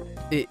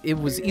it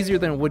was easier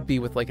than it would be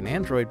with like an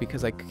Android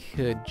because I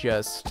could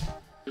just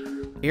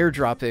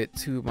airdrop it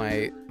to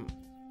my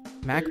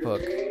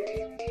MacBook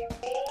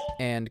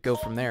and go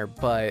from there.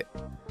 But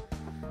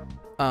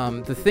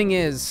the thing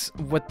is,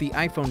 what the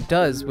iPhone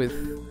does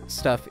with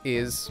stuff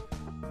is,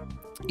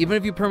 even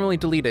if you permanently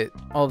delete it,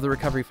 all of the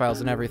recovery files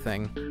and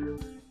everything,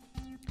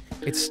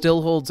 it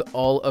still holds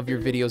all of your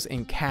videos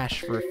in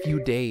cache for a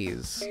few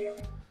days.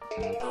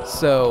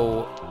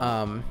 So,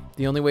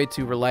 the only way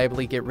to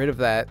reliably get rid of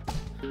that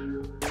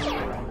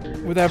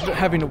without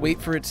having to wait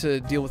for it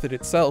to deal with it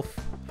itself,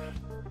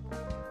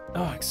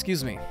 oh,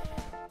 excuse me,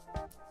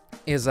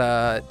 is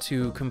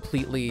to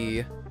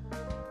completely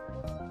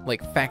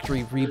like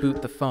factory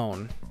reboot the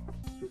phone,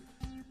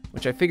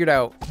 which I figured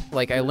out,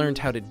 like I learned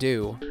how to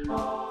do.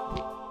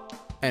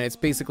 And it's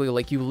basically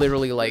like you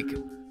literally like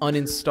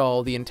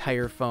uninstall the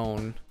entire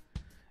phone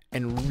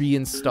and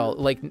reinstall,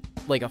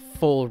 like a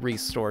full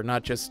restore,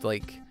 not just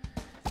like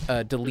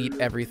delete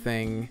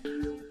everything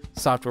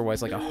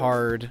software-wise, like a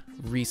hard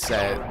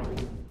reset.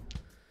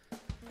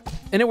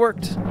 And it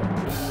worked,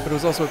 but it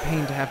was also a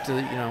pain to have to,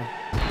 you know,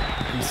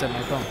 reset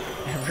my phone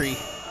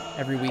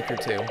every week or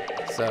two.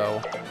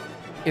 So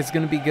it's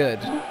gonna be good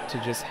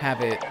to just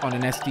have it on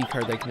an SD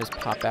card that can just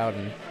pop out.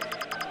 And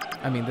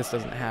I mean, this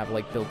doesn't have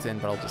like built in,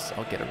 but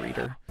I'll get a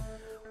reader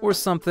or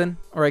something,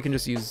 or I can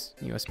just use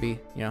USB,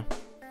 you know.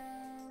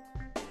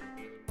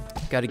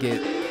 Gotta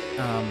get,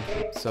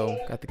 so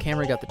got the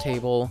camera, got the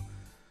table.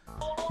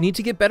 Need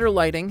to get better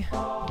lighting,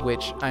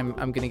 which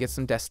I'm gonna get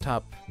some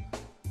desktop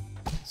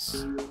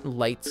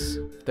lights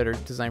that are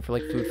designed for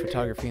like food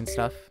photography and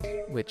stuff,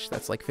 which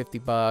that's like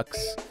 $50.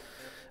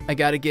 I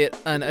gotta get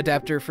an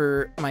adapter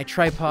for my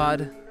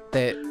tripod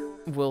that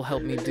will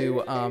help me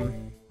do,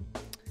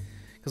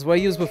 because what I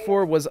used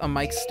before was a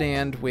mic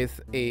stand with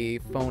a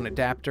phone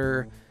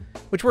adapter,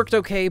 which worked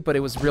okay, but it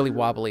was really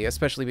wobbly,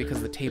 especially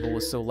because the table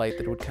was so light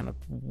that it would kind of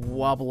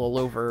wobble all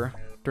over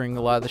during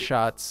a lot of the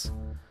shots.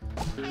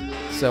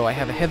 So I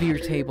have a heavier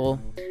table,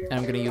 and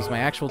I'm going to use my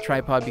actual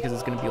tripod because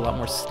it's going to be a lot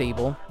more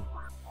stable.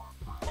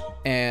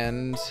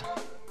 And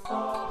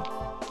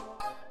oh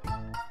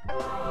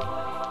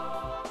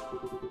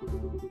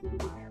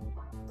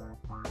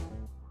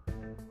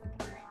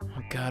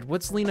god,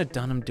 what's Lena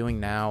Dunham doing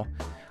now?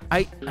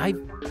 I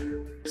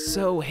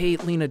so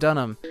hate Lena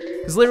Dunham,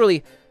 because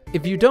literally,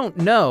 if you don't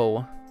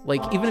know,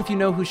 like, even if you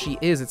know who she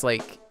is, it's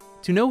like,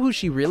 to know who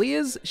she really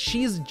is,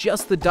 she's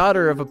just the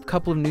daughter of a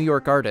couple of New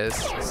York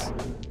artists.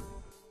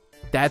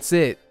 That's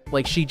it.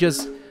 Like,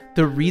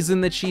 the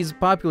reason that she's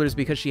popular is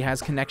because she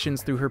has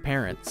connections through her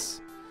parents.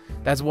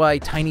 That's why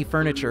Tiny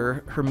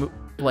Furniture, her,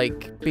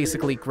 like,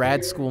 basically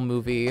grad school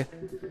movie,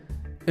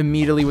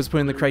 immediately was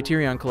put in the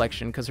Criterion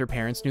Collection because her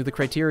parents knew the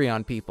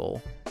Criterion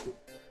people.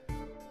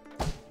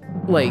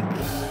 Like,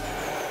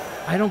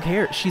 I don't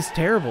care. She's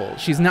terrible.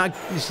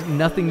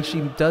 Nothing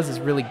she does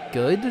is really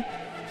good.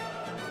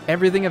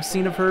 Everything I've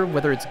seen of her,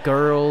 whether it's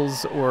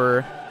Girls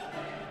or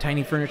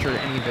Tiny Furniture or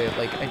any of it,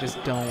 like, I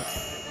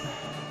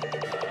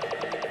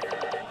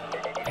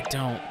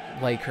don't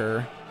like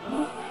her.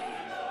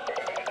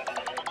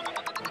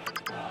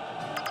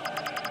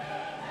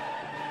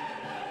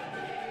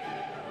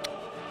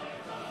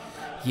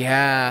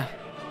 Yeah,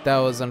 that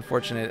was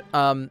unfortunate.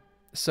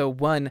 So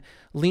one,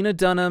 Lena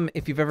Dunham,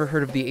 if you've ever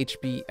heard of the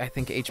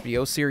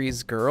HBO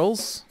series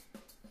Girls.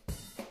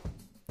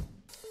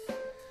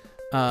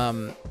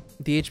 The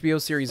HBO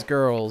series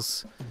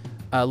Girls,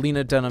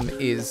 Lena Dunham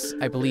is,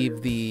 I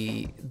believe,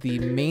 the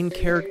main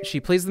character. She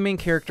plays the main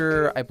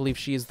character. I believe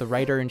she is the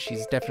writer, and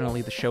she's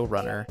definitely the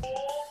showrunner.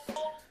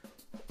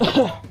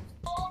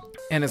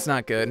 And it's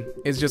not good.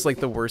 It's just like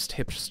the worst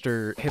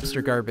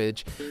hipster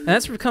garbage. And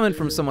that's coming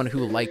from someone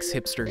who likes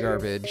hipster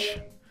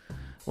garbage.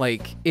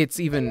 Like, it's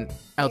even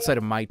outside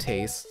of my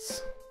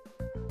tastes.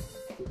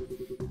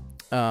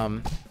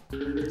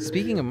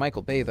 Speaking of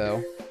Michael Bay,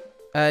 though,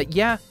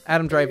 yeah,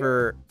 Adam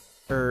Driver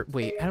or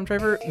wait, Adam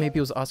Driver? Maybe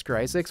it was Oscar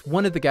Isaacs.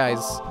 One of the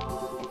guys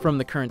from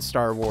the current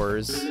Star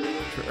Wars,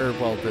 or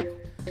well,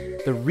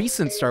 the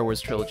recent Star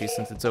Wars trilogy,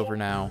 since it's over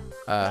now,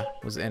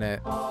 was in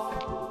it.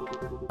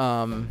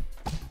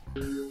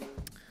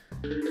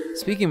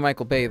 Speaking of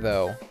Michael Bay,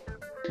 though,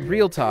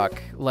 real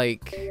talk,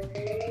 like,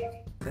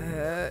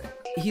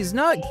 he's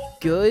not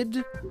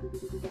good,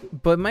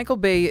 but Michael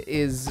Bay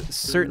is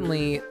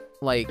certainly,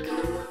 like,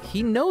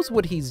 he knows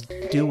what he's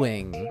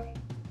doing,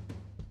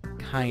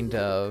 kind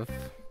of.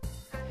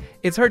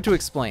 It's hard to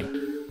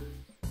explain.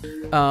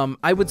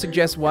 I would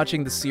suggest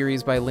watching the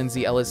series by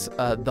Lindsay Ellis,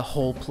 The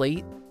Whole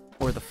Plate,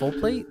 or The Full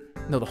Plate?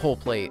 No, The Whole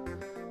Plate,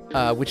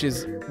 which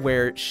is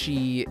where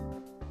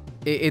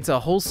it's a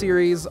whole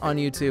series on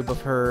YouTube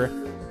of her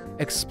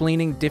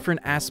explaining different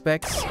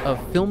aspects of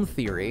film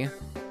theory,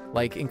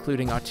 like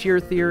including auteur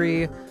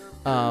theory,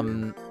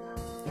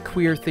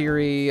 queer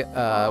theory,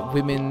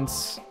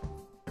 women's,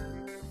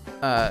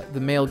 the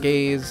male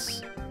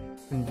gaze,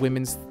 and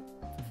women's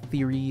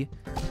theory,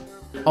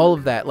 all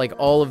of that, like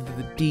all of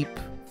the deep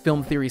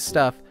film theory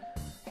stuff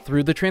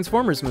through the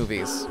Transformers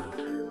movies.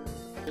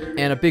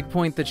 And a big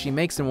point that she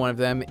makes in one of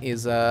them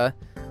is,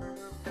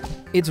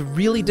 it's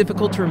really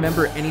difficult to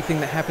remember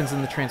anything that happens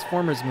in the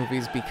Transformers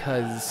movies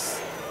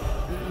because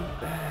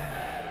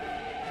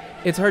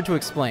it's hard to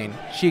explain.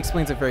 She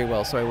explains it very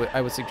well, so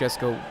I would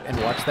suggest go and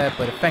watch that.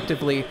 But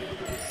effectively,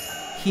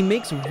 he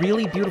makes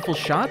really beautiful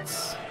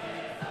shots,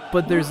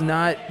 but there's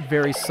not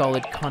very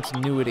solid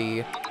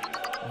continuity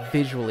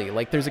visually.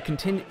 Like, there's a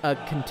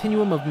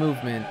continuum of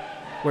movement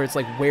where it's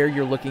like where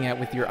you're looking at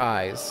with your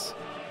eyes.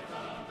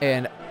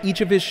 And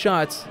each of his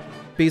shots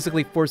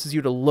basically forces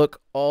you to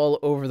look all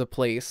over the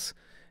place.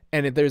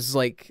 And there's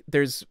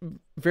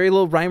very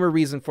little rhyme or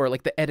reason for it.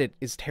 Like, the edit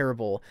is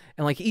terrible.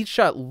 And, like, each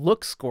shot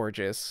looks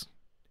gorgeous.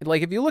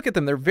 Like, if you look at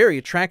them, they're very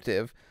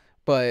attractive.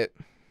 But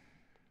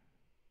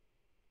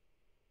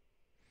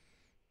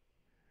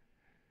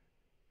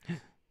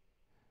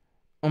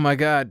oh my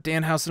god,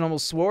 Dan Housen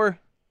almost swore.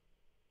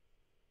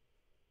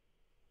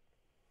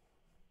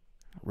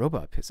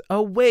 Robot piss.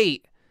 Oh,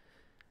 wait.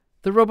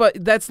 The robot,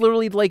 that's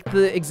literally, like,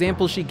 the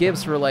example she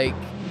gives for, like,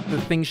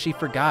 the things she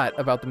forgot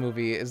about the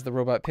movie is the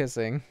robot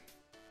pissing.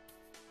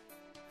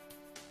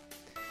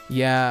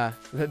 Yeah,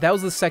 that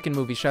was the second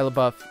movie, Shia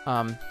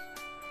LaBeouf.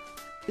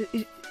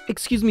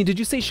 Excuse me, did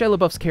you say Shia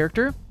LaBeouf's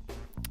character?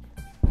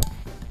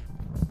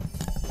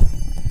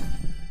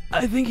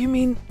 I think you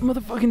mean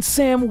motherfucking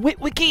Sam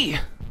Witwicky.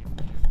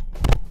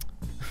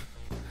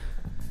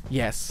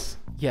 Yes,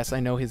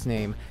 I know his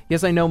name.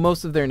 Yes, I know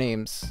most of their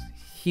names.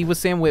 He was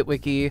Sam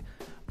Witwicky.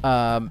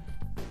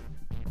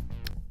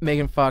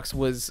 Megan Fox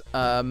was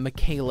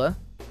Michaela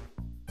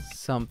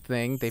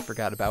something. They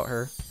forgot about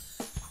her.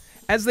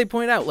 As they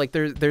point out, like,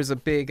 there's a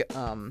big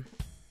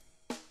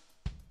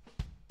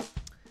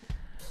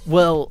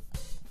well,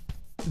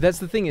 that's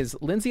the thing is,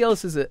 Lindsay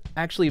Ellis is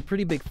actually a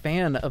pretty big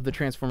fan of the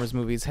Transformers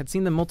movies, had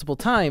seen them multiple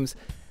times,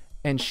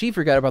 and she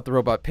forgot about the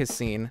robot piss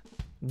scene,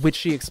 which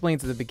she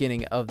explains at the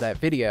beginning of that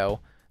video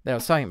that I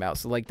was talking about.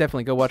 So, like,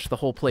 definitely go watch The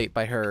Whole Plate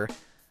by her.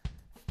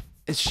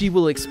 She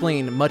will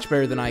explain much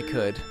better than I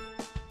could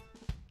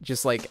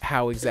just, like,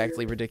 how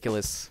exactly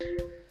ridiculous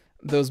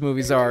those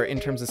movies are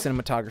in terms of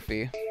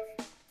cinematography.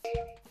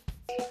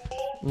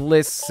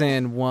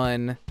 Listen,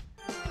 one.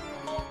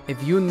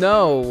 If you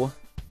know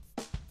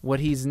what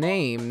he's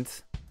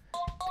named,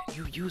 then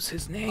you use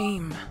his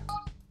name.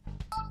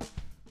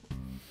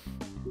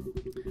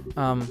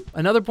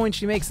 Another point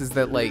she makes is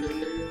that, like,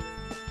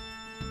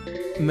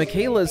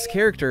 Michaela's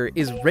character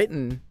is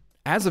written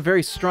as a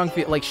very strong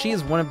like, she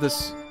is one of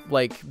the,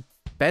 like,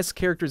 best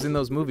characters in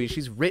those movies.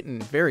 She's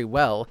written very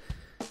well,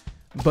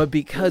 but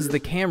because the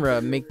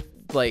camera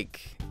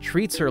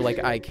treats her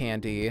like eye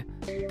candy,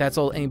 that's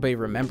all anybody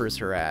remembers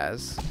her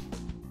as,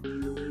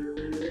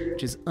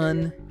 which is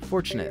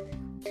unfortunate,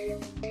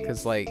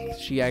 because, like,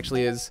 she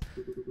actually is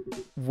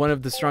one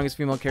of the strongest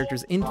female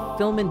characters in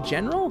film in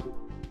general,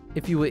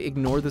 if you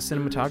ignore the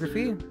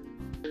cinematography.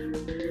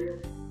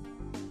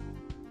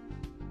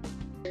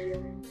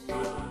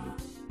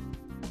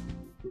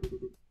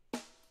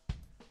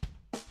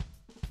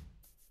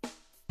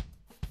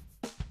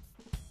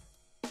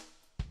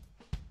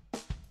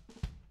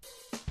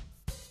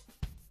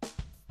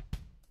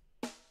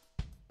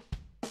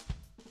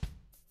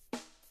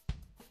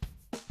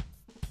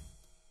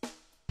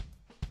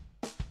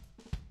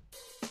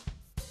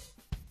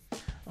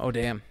 Oh,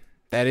 damn.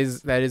 That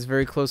is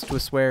very close to a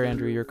swear,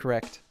 Andrew. You're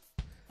correct.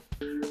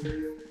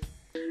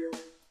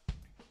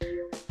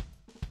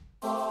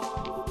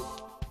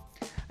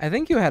 I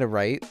think you had it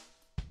right.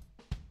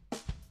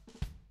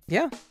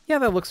 Yeah,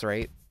 that looks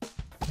right.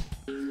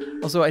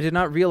 Also, I did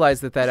not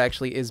realize that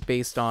actually is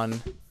based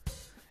on,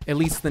 at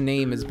least the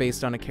name is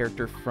based on a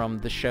character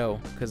from the show,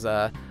 because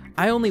I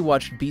only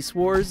watched Beast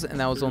Wars, and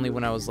that was only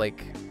when I was,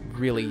 like,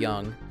 really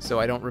young, so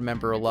I don't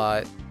remember a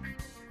lot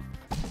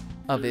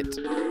of it.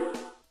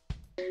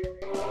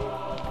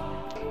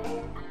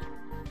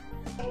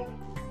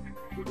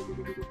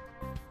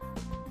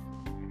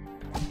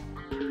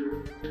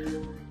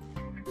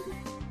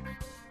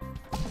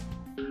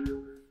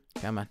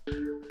 Come on.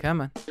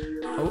 Come on.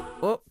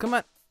 Oh, come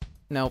on.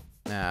 Nope.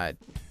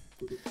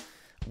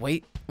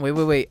 Wait.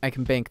 I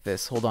can bank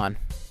this. Hold on.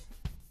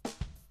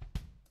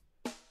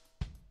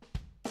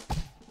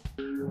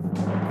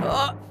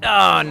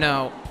 Oh,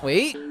 no.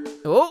 Wait.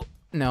 Oh,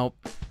 nope.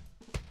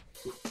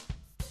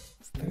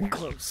 It's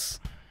close.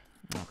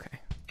 Okay.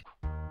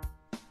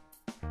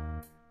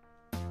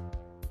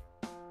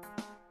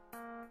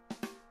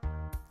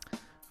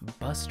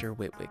 Buster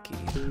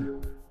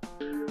Witwicky.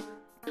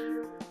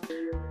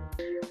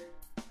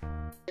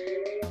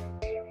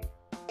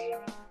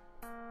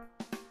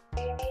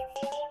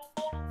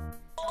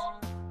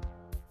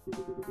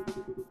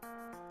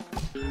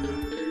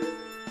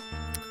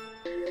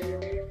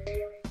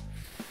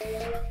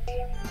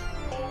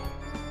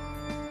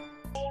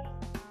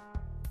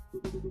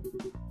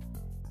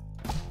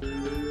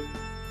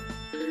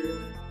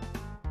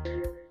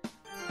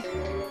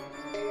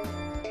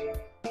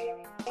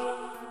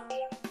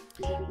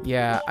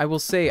 Yeah, I will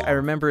say I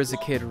remember as a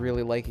kid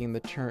really liking the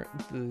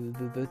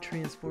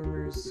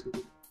Transformers.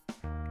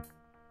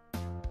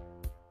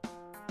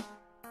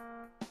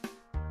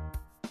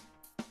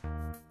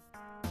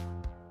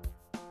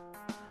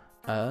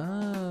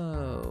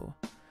 Oh.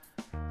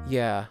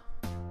 Yeah.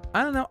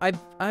 I don't know.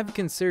 I've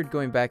considered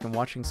going back and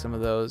watching some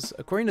of those.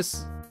 According to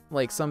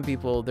like some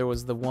people, there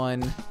was the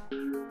one.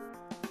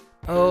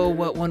 Oh,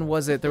 what one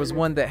was it? There was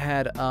one that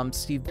had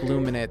Steve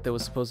Blum in it that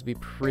was supposed to be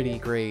pretty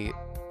great.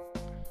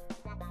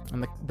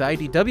 And the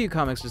IDW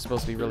comics are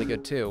supposed to be really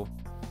good too.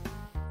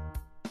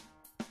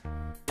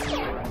 But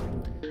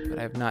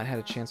I have not had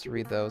a chance to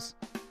read those.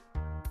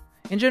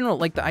 In general,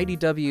 like the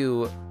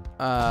IDW,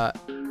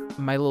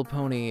 My Little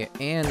Pony,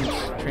 and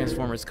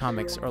Transformers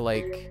comics are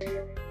like,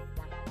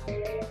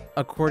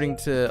 according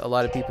to a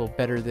lot of people,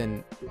 better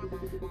than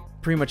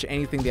pretty much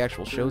anything the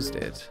actual shows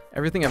did.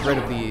 Everything I've read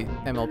of the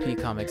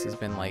MLP comics has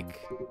been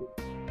like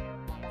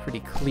pretty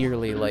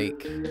clearly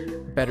like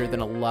better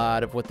than a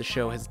lot of what the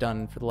show has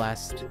done for the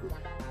last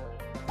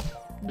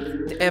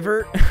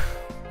ever.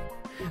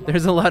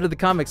 There's a lot of the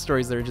comic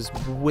stories that are just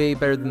way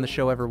better than the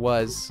show ever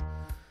was,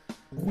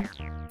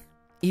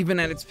 even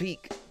at its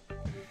peak.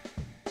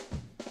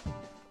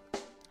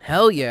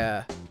 Hell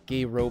yeah,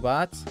 gay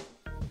robots.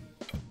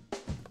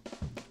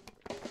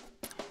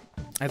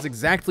 That's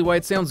exactly why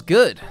it sounds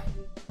good.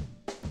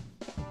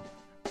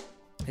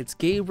 It's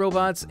gay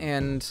robots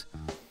and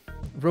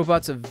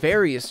robots of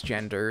various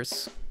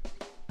genders,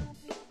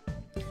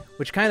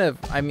 which kind of,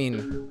 I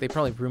mean, they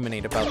probably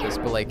ruminate about this,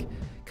 but like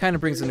kind of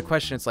brings into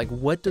question, it's like,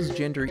 what does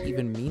gender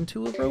even mean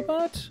to a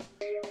robot?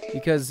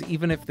 Because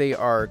even if they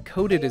are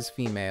coded as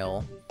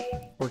female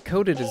or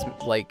coded as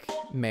like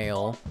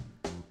male,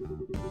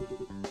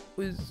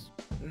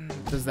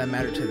 does that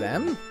matter to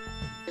them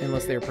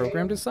unless they are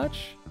programmed as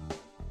such?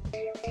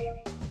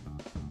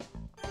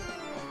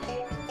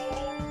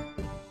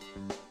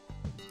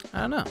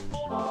 I don't know.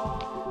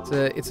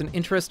 It's an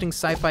interesting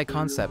sci-fi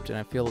concept, and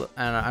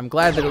I'm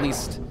glad that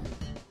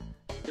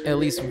at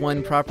least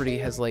one property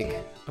has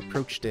like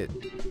approached it.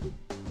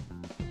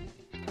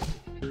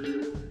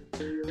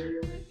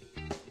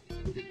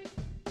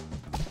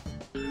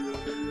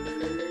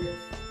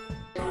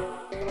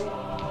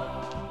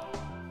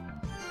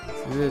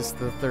 So this is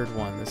the third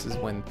one. This is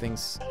when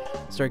things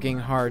start getting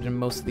hard in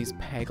most of these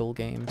Peggle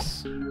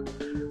games.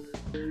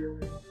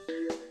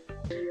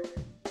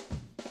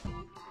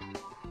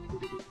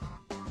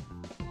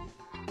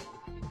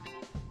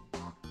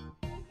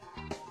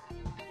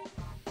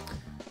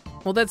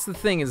 Well, that's the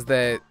thing, is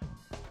that,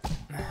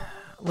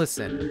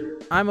 listen,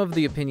 I'm of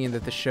the opinion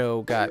that the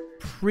show got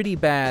pretty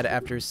bad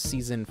after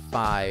season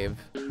 5.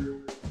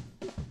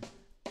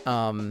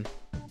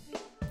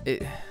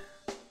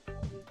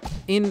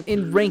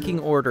 In ranking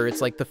order, it's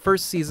like the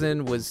first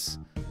season was,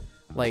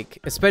 like,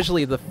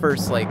 especially the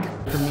first, like,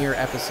 premiere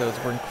episodes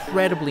were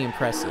incredibly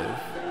impressive,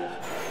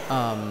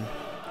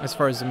 as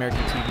far as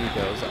American TV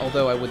goes,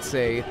 although I would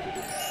say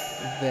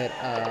that,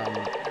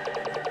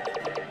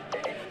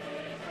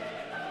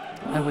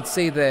 I would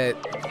say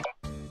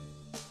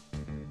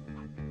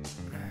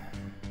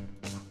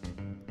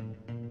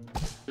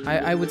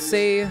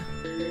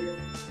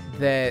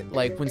that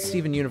like when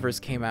Steven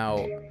Universe came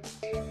out,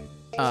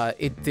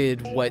 it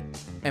did what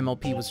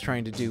MLP was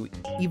trying to do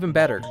even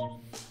better.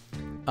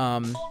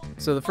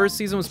 So the first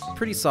season was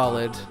pretty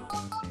solid.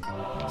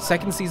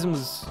 Second season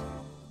was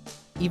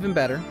even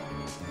better.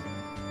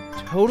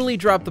 Totally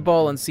dropped the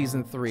ball on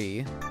season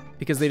 3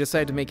 because they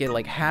decided to make it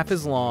like half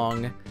as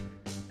long.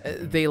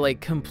 They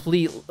like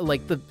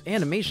like the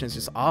animation is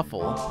just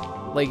awful.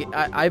 Like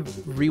I've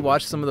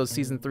rewatched some of those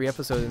season 3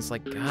 episodes and it's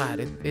like, God,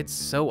 it's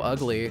so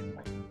ugly.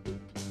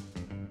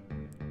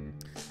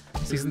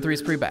 Season 3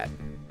 is pretty bad.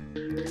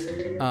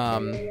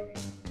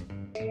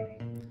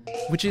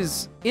 Which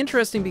is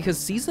interesting because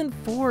season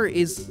 4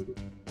 is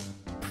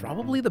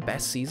probably the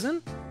best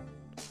season,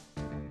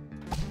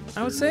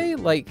 I would say.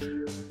 Like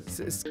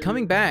it's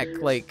coming back.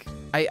 Like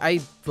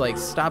I like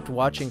stopped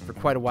watching for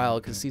quite a while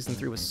because season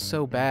 3 was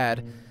so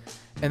bad,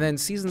 and then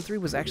season 3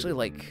 was actually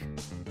like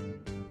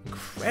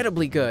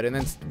incredibly good. And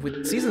then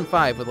with season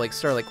 5 with like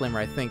Starlight Glimmer,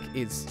 I think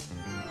is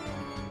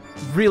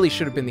really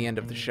should have been the end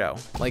of the show.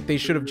 Like they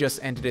should have just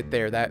ended it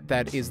there.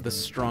 That is the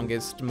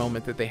strongest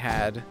moment that they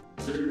had.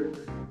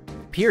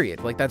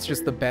 Period. Like that's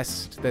just the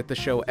best that the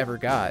show ever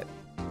got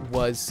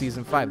was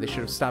season 5. They should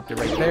have stopped it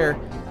right there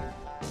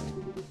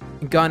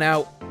and gone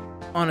out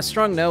on a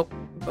strong note.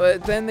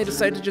 But then they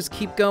decided to just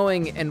keep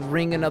going and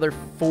wring another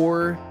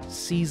 4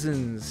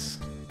 seasons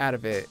out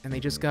of it, and they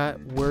just got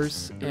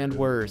worse and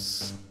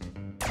worse.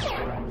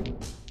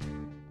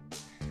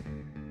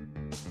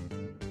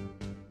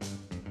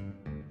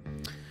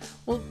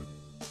 Well,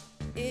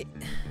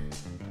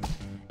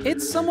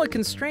 it's somewhat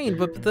constrained,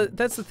 but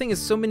that's the thing is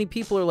so many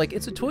people are like,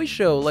 it's a toy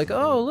show. Like,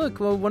 oh, look,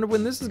 well, I wonder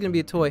when this is going to be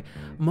a toy.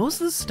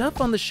 Most of the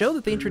stuff on the show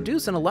that they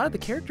introduce and a lot of the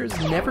characters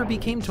never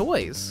became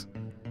toys.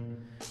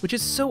 Which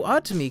is so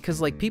odd to me,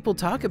 because, like, people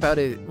talk about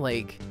it,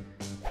 like,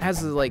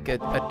 as, like, a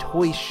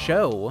toy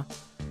show,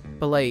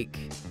 but, like,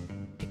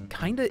 it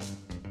kind of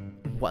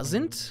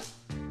wasn't,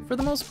 for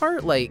the most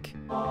part. Like,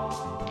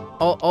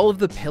 all of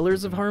the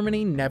pillars of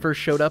Harmony never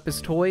showed up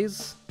as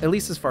toys, at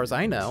least as far as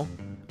I know.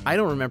 I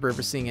don't remember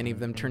ever seeing any of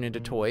them turn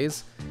into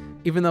toys,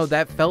 even though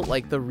that felt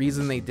like the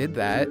reason they did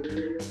that.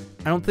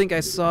 I don't think I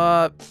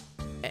saw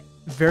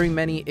very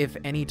many, if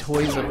any,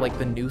 toys of, like,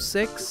 the new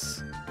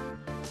 6.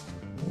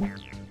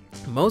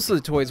 Most of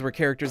the toys were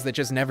characters that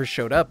just never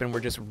showed up and were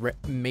just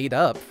made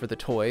up for the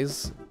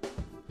toys.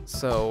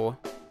 So,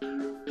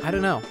 I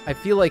don't know. I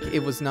feel like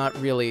it was not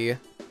really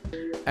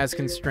as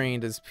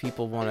constrained as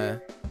people want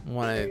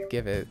to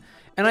give it.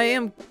 And I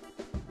am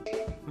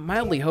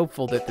mildly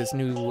hopeful that this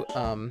new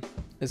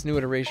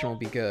iteration will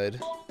be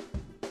good.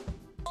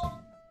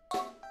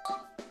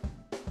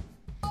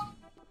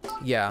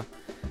 Yeah,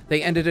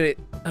 they ended it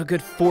a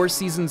good 4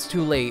 seasons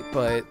too late,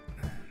 but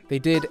they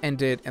did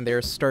end it, and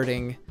they're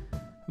starting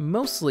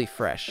mostly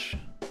fresh.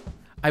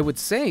 I would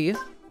say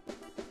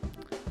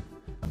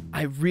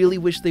I really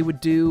wish they would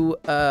do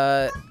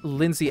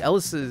Lindsay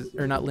Ellis's,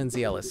 or not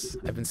Lindsay Ellis.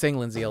 I've been saying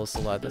Lindsay Ellis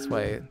a lot, that's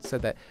why I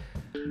said that.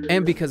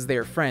 And because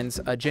they're friends,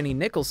 Jenny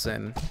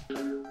Nicholson,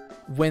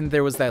 when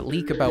there was that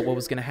leak about what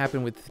was going to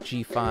happen with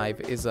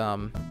G5, is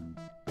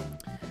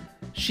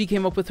she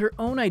came up with her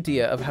own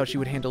idea of how she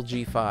would handle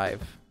G5.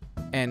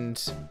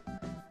 And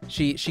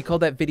she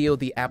called that video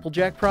the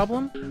Applejack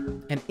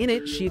problem, and in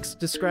it she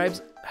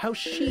describes how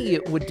she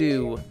would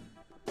do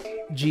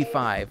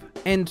G5,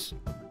 and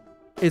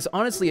it's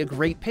honestly a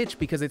great pitch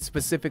because it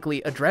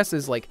specifically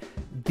addresses, like,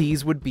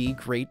 these would be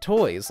great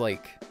toys.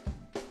 Like,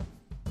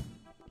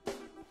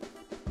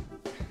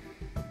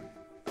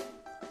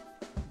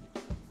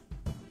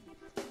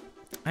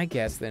 I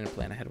guess they didn't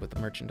plan ahead with the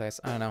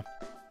merchandise. I don't know.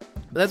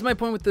 But that's my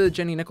point with the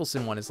Jenny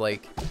Nicholson one, is,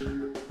 like,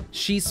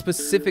 she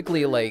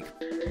specifically, like,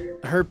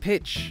 her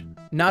pitch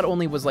not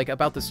only was, like,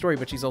 about the story,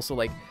 but she's also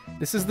like,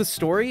 this is the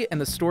story, and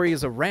the story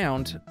is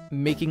around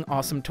making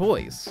awesome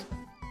toys.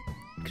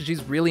 Because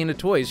she's really into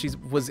toys. She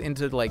was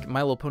into, like,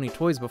 My Little Pony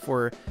toys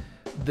before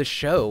the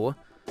show.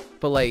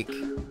 But, like,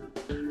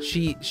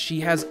 she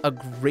has a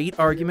great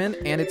argument,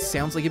 and it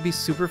sounds like it'd be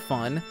super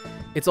fun.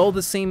 It's all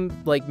the same,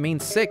 like, main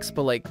 6,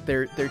 but, like,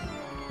 they're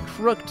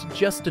crooked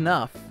just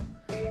enough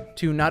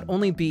to not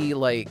only be,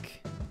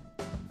 like,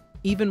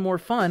 even more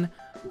fun,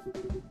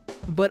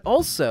 but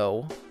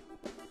also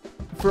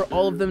for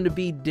all of them to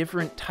be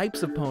different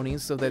types of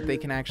ponies so that they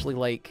can actually,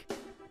 like,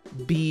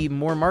 be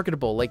more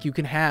marketable. Like, you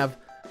can have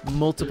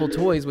multiple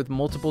toys with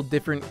multiple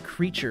different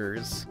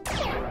creatures.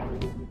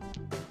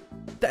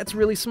 That's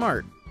really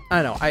smart.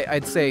 I don't know.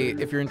 I'd say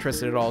if you're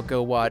interested at all,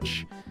 go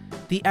watch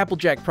The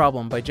Applejack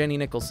Problem by Jenny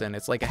Nicholson.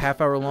 It's like a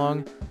half-hour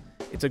long.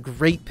 It's a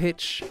great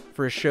pitch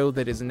for a show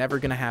that is never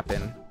going to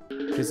happen,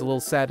 which is a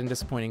little sad and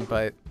disappointing,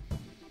 but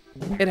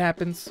it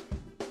happens.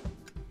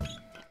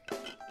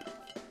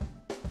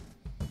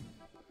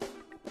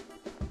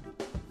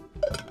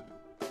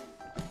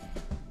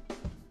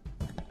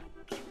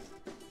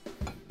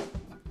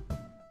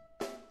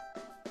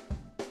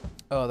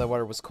 Oh, that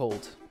water was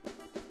cold.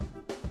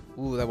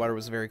 Ooh, that water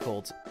was very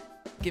cold.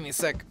 Give me a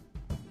sec.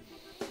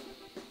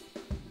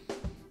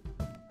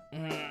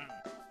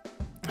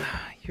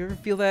 You ever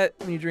feel that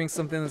when you drink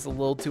something that's a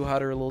little too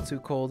hot or a little too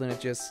cold and it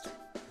just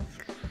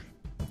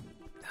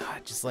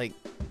like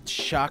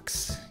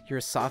shocks your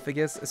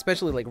esophagus,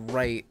 especially like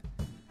right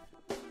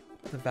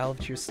the valve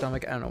to your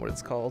stomach? I don't know what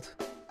it's called.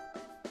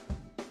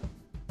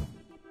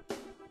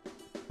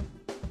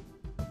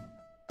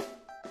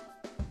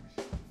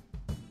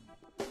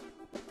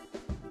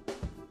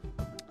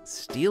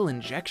 Steel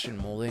injection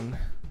molding?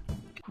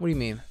 What do you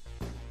mean?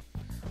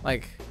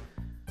 Like,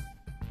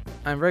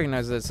 I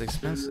recognize that it's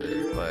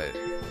expensive, but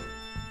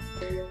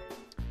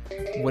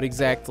what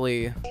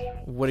exactly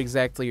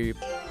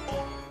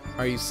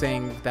are you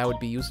saying that would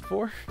be used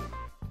for?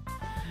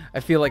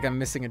 I feel like I'm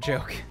missing a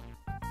joke.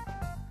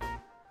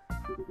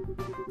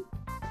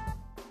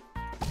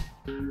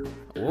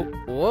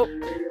 Whoop, whoop.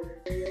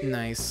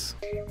 Nice.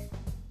 I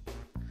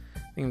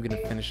think I'm gonna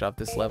finish off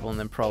this level and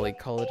then probably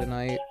call it a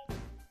night.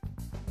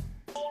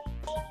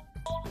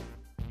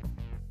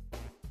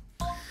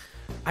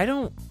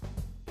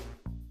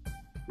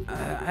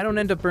 I don't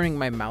end up burning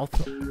my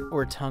mouth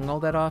or tongue all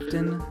that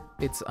often.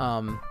 It's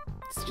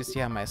just,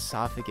 yeah, my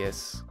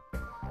esophagus.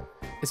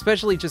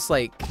 Especially just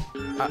like,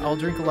 I'll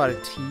drink a lot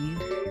of tea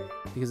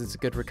because it's a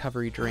good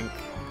recovery drink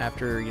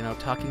after, you know,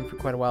 talking for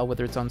quite a while,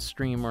 whether it's on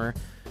stream or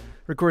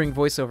recording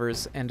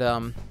voiceovers.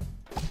 And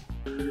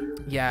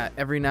yeah,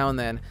 every now and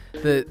then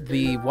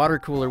the water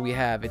cooler we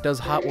have, it does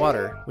hot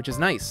water, which is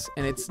nice,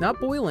 and it's not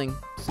boiling,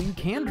 so you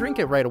can drink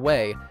it right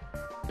away,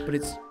 but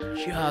it's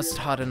just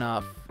hot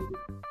enough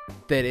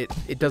that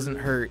it doesn't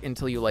hurt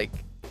until you like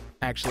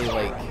actually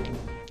like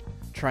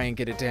try and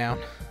get it down.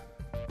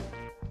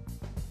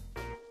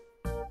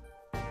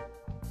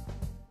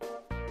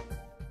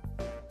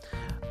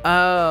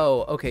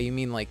 Oh, okay, you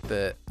mean like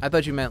I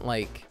thought you meant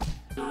like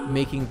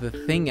making the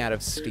thing out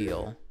of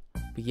steel.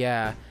 But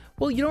yeah,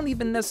 well, you don't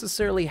even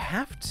necessarily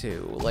have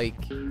to.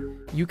 Like,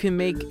 you can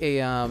make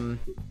a,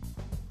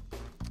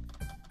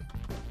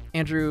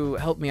 Andrew,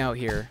 help me out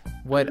here.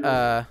 What,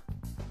 I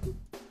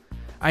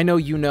know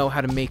you know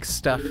how to make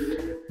stuff,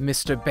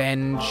 Mr.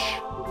 Benj.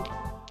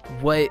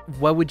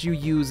 What would you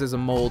use as a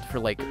mold for,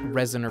 like,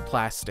 resin or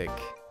plastic?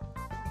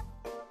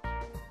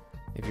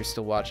 If you're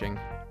still watching.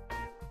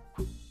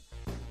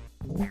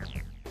 Oh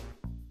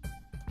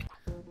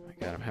my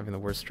god, I'm having the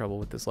worst trouble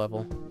with this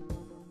level.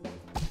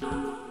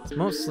 It's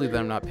mostly that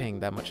I'm not paying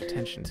that much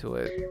attention to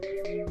it.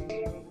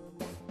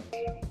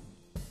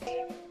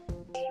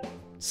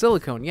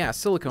 Silicone, yeah,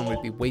 silicone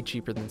would be way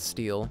cheaper than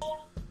steel.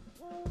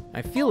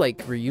 I feel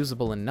like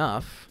reusable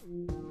enough,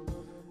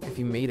 if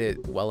you made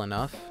it well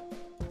enough.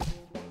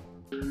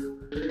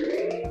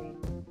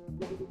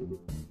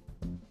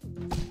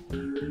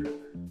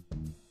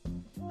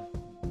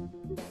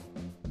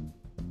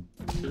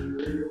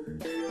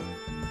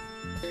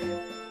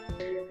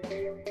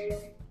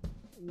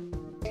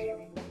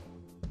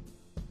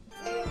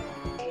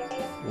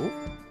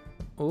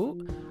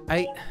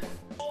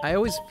 I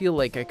always feel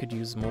like I could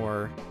use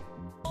more,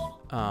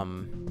 I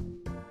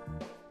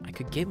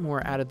could get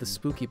more out of the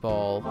spooky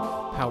ball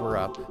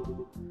power-up.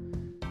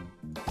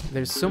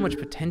 There's so much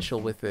potential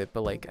with it,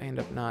 but like I end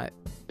up not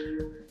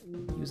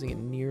using it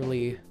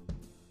nearly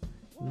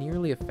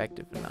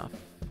effective enough.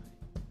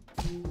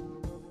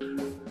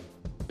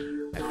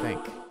 I think.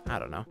 I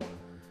don't know.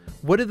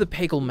 What do the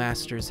Peggle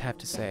masters have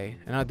to say?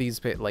 And not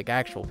these, like,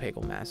 actual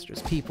Peggle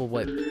masters. People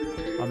what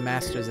are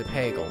masters at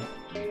Peggle.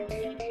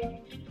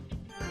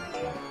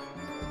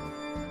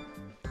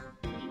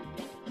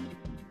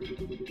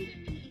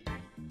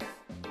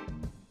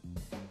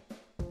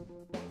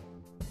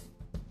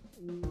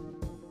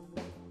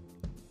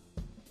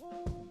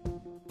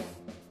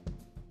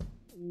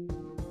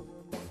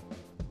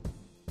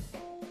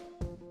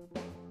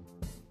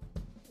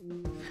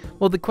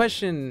 Well, the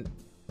question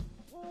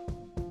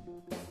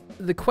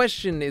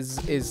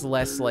is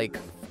less like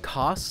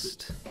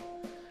cost.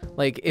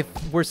 Like if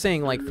we're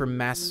saying like for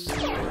mass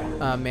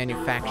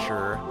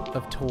manufacture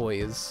of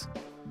toys,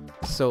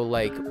 so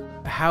like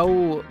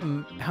how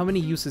many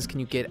uses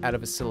can you get out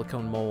of a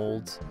silicone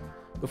mold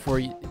before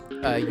you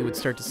would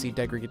start to see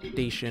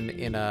degradation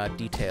in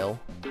detail?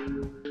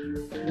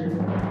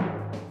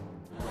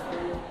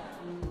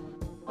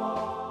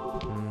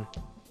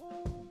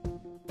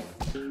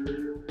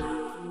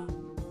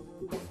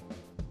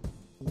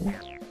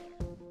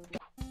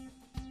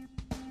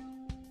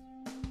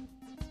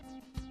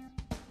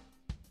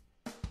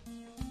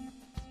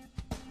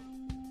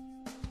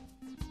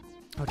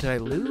 Oh, did I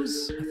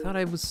lose? I thought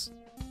I was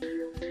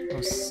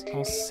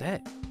all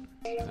set.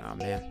 Oh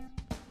man.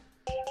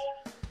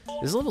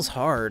 This level's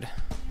hard.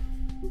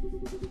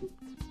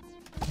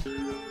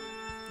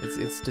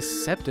 It's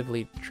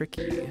deceptively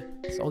tricky.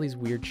 It's all these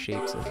weird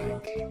shapes, I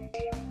think.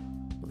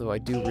 Although I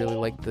do really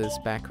like this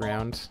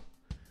background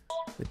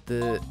with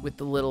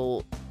the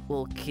little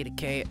kitty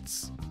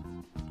cats.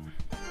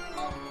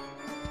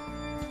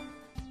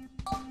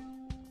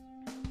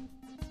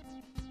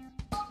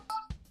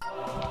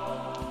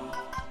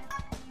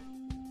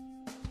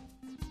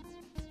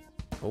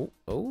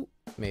 Oh,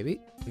 maybe?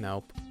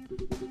 Nope.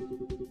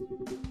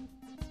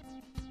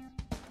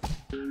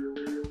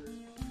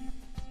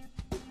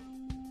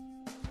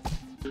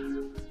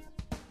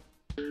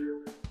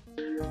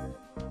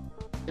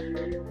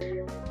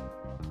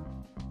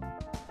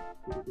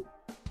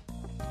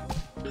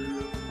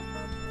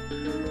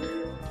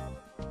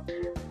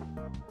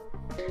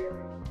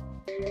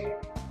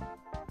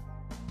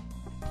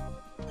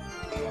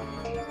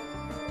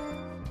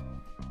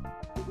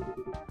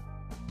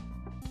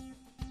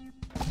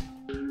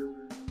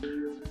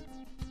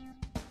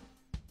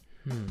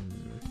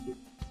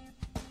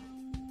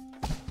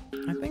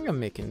 I think I'm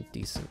making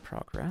decent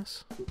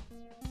progress.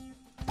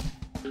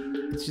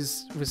 It's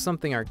just, with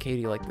something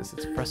arcadey like this,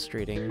 it's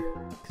frustrating,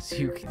 because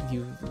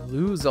you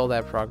lose all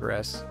that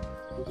progress.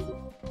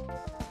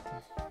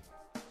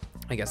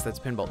 I guess that's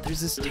pinball.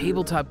 There's this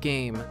tabletop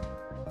game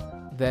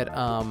that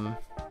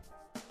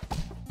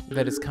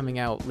that is coming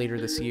out later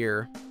this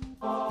year,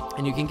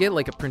 and you can get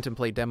like a print and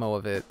play demo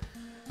of it,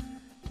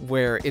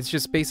 where it's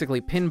just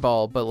basically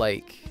pinball, but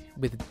like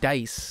with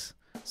dice,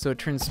 So it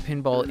turns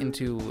pinball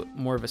into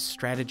more of a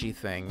strategy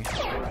thing.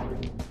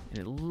 And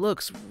it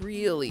looks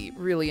really,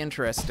 really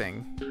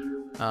interesting.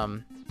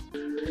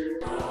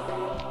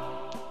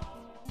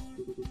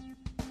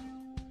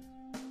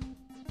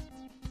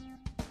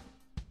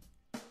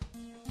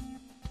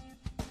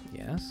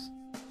 Yes?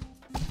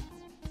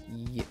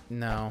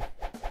 No.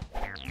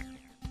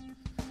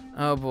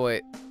 Oh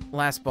boy.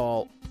 Last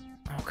ball.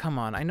 Oh, come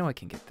on. I know I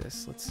can get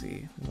this. Let's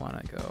see. We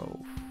want to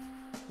go...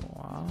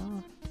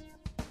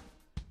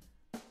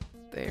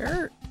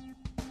 There?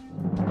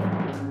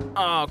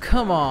 Oh,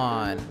 come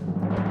on.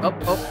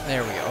 Oh,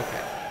 there we go.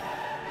 Okay.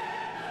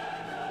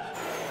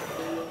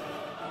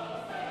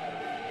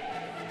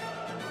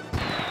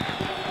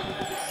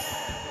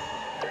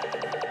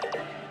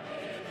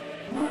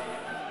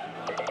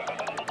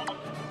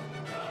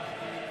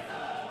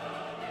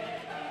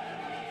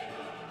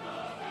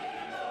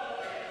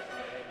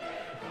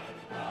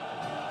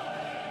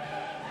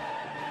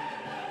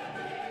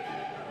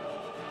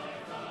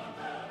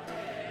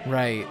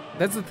 Right.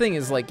 That's the thing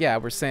is, like, yeah,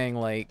 we're saying,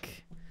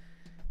 like,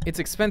 it's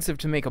expensive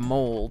to make a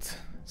mold,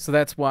 so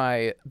that's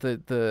why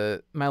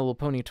the My Little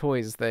Pony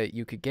toys that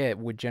you could get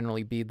would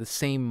generally be the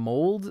same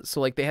mold.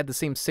 So, like, they had the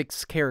same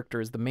 6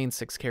 characters, the main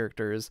 6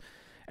 characters,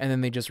 and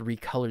then they just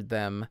recolored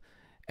them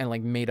and,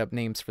 like, made up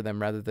names for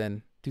them rather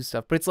than do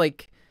stuff. But it's,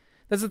 like,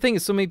 that's the thing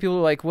is so many people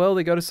are like, well,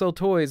 they got to sell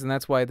toys, and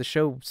that's why the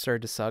show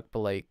started to suck, but,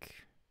 like,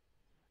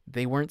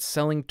 they weren't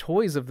selling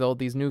toys of all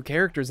these new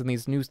characters and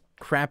these new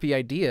crappy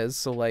ideas,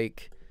 so,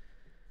 like...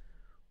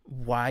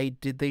 Why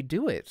did they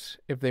do it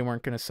if they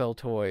weren't going to sell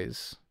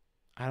toys?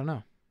 I don't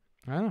know.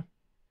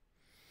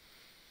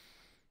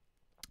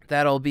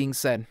 That all being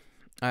said,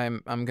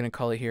 I'm going to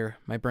call it here.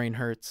 My brain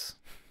hurts.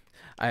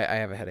 I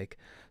have a headache.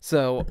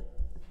 So,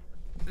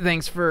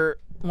 thanks for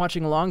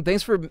watching along.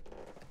 Thanks for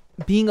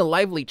being a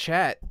lively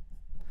chat.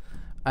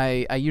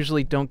 I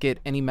usually don't get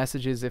any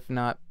messages, if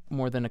not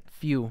more than a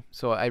few.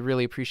 So I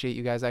really appreciate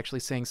you guys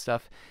actually saying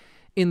stuff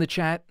in the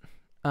chat.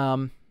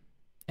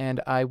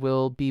 And I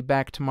will be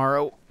back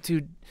tomorrow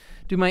to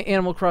do my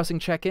Animal Crossing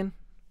check-in.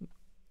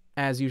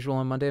 As usual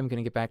on Monday, I'm going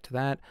to get back to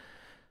that.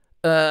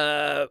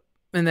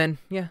 And then,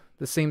 yeah,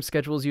 the same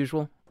schedule as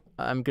usual.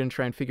 I'm going to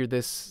try and figure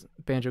this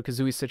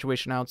Banjo-Kazooie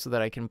situation out so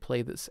that I can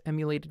play this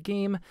emulated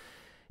game.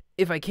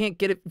 If I can't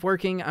get it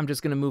working, I'm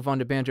just going to move on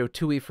to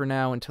Banjo-Tooie for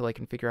now until I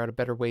can figure out a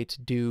better way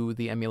to do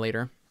the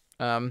emulator.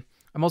 I'm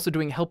also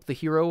doing Help the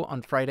Hero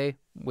on Friday,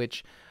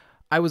 which...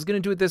 I was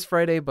going to do it this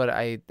Friday, but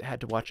I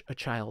had to watch a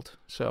child,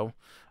 so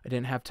I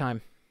didn't have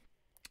time.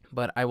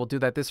 But I will do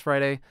that this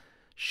Friday.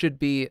 Should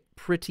be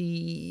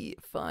pretty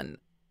fun.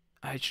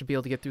 I should be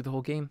able to get through the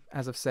whole game.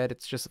 As I've said,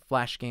 it's just a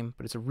Flash game,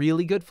 but it's a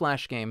really good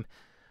Flash game.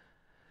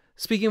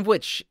 Speaking of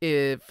which,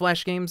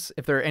 Flash games,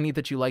 if there are any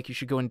that you like, you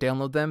should go and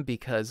download them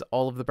because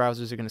all of the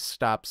browsers are going to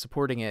stop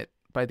supporting it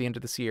by the end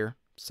of this year.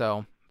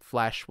 So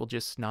Flash will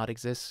just not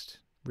exist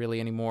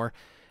really anymore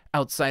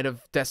outside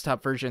of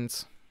desktop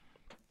versions.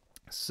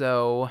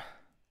 So,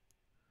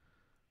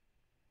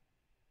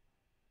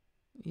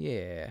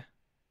 yeah.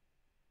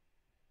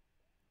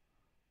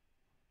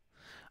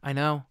 I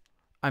know.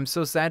 I'm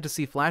so sad to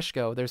see Flash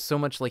go. There's so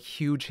much, like,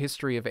 huge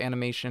history of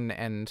animation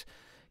and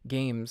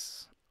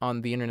games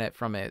on the internet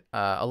from it.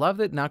 A lot of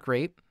it, not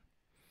great.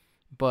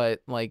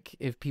 But, like,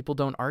 if people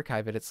don't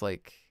archive it, it's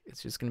like,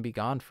 it's just going to be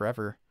gone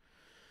forever.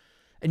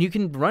 And you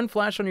can run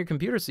Flash on your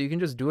computer, so you can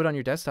just do it on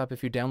your desktop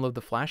if you download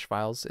the Flash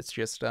files. It's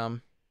just,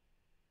 you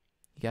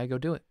gotta go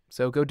do it.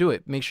 So go do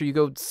it. Make sure you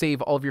go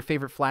save all of your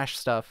favorite Flash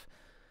stuff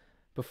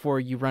before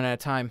you run out of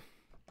time.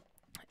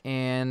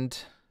 And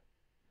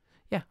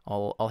yeah,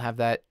 I'll have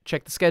that.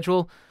 Check the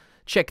schedule.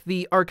 Check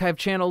the archive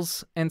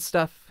channels and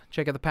stuff.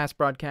 Check out the past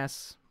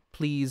broadcasts,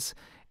 please.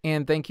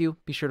 And thank you.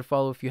 Be sure to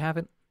follow if you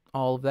haven't.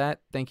 All of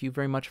that. Thank you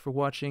very much for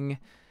watching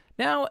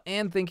now.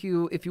 And thank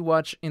you if you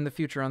watch in the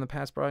future on the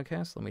past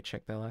broadcast. Let me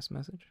check that last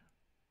message.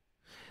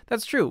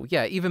 That's true.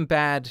 Yeah, even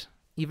bad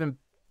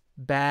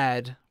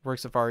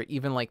works of art,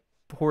 even like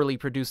poorly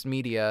produced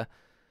media,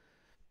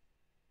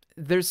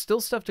 there's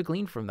still stuff to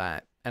glean from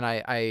that. And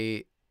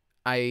I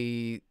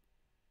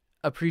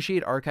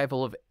appreciate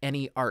archival of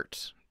any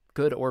art,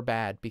 good or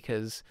bad,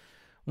 because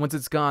once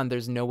it's gone,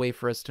 there's no way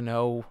for us to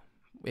know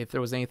if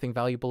there was anything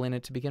valuable in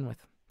it to begin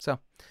with. So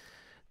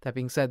that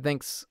being said,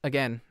 thanks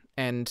again,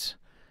 and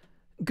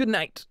good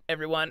night,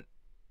 everyone.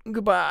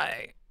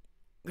 Goodbye.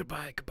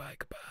 Goodbye.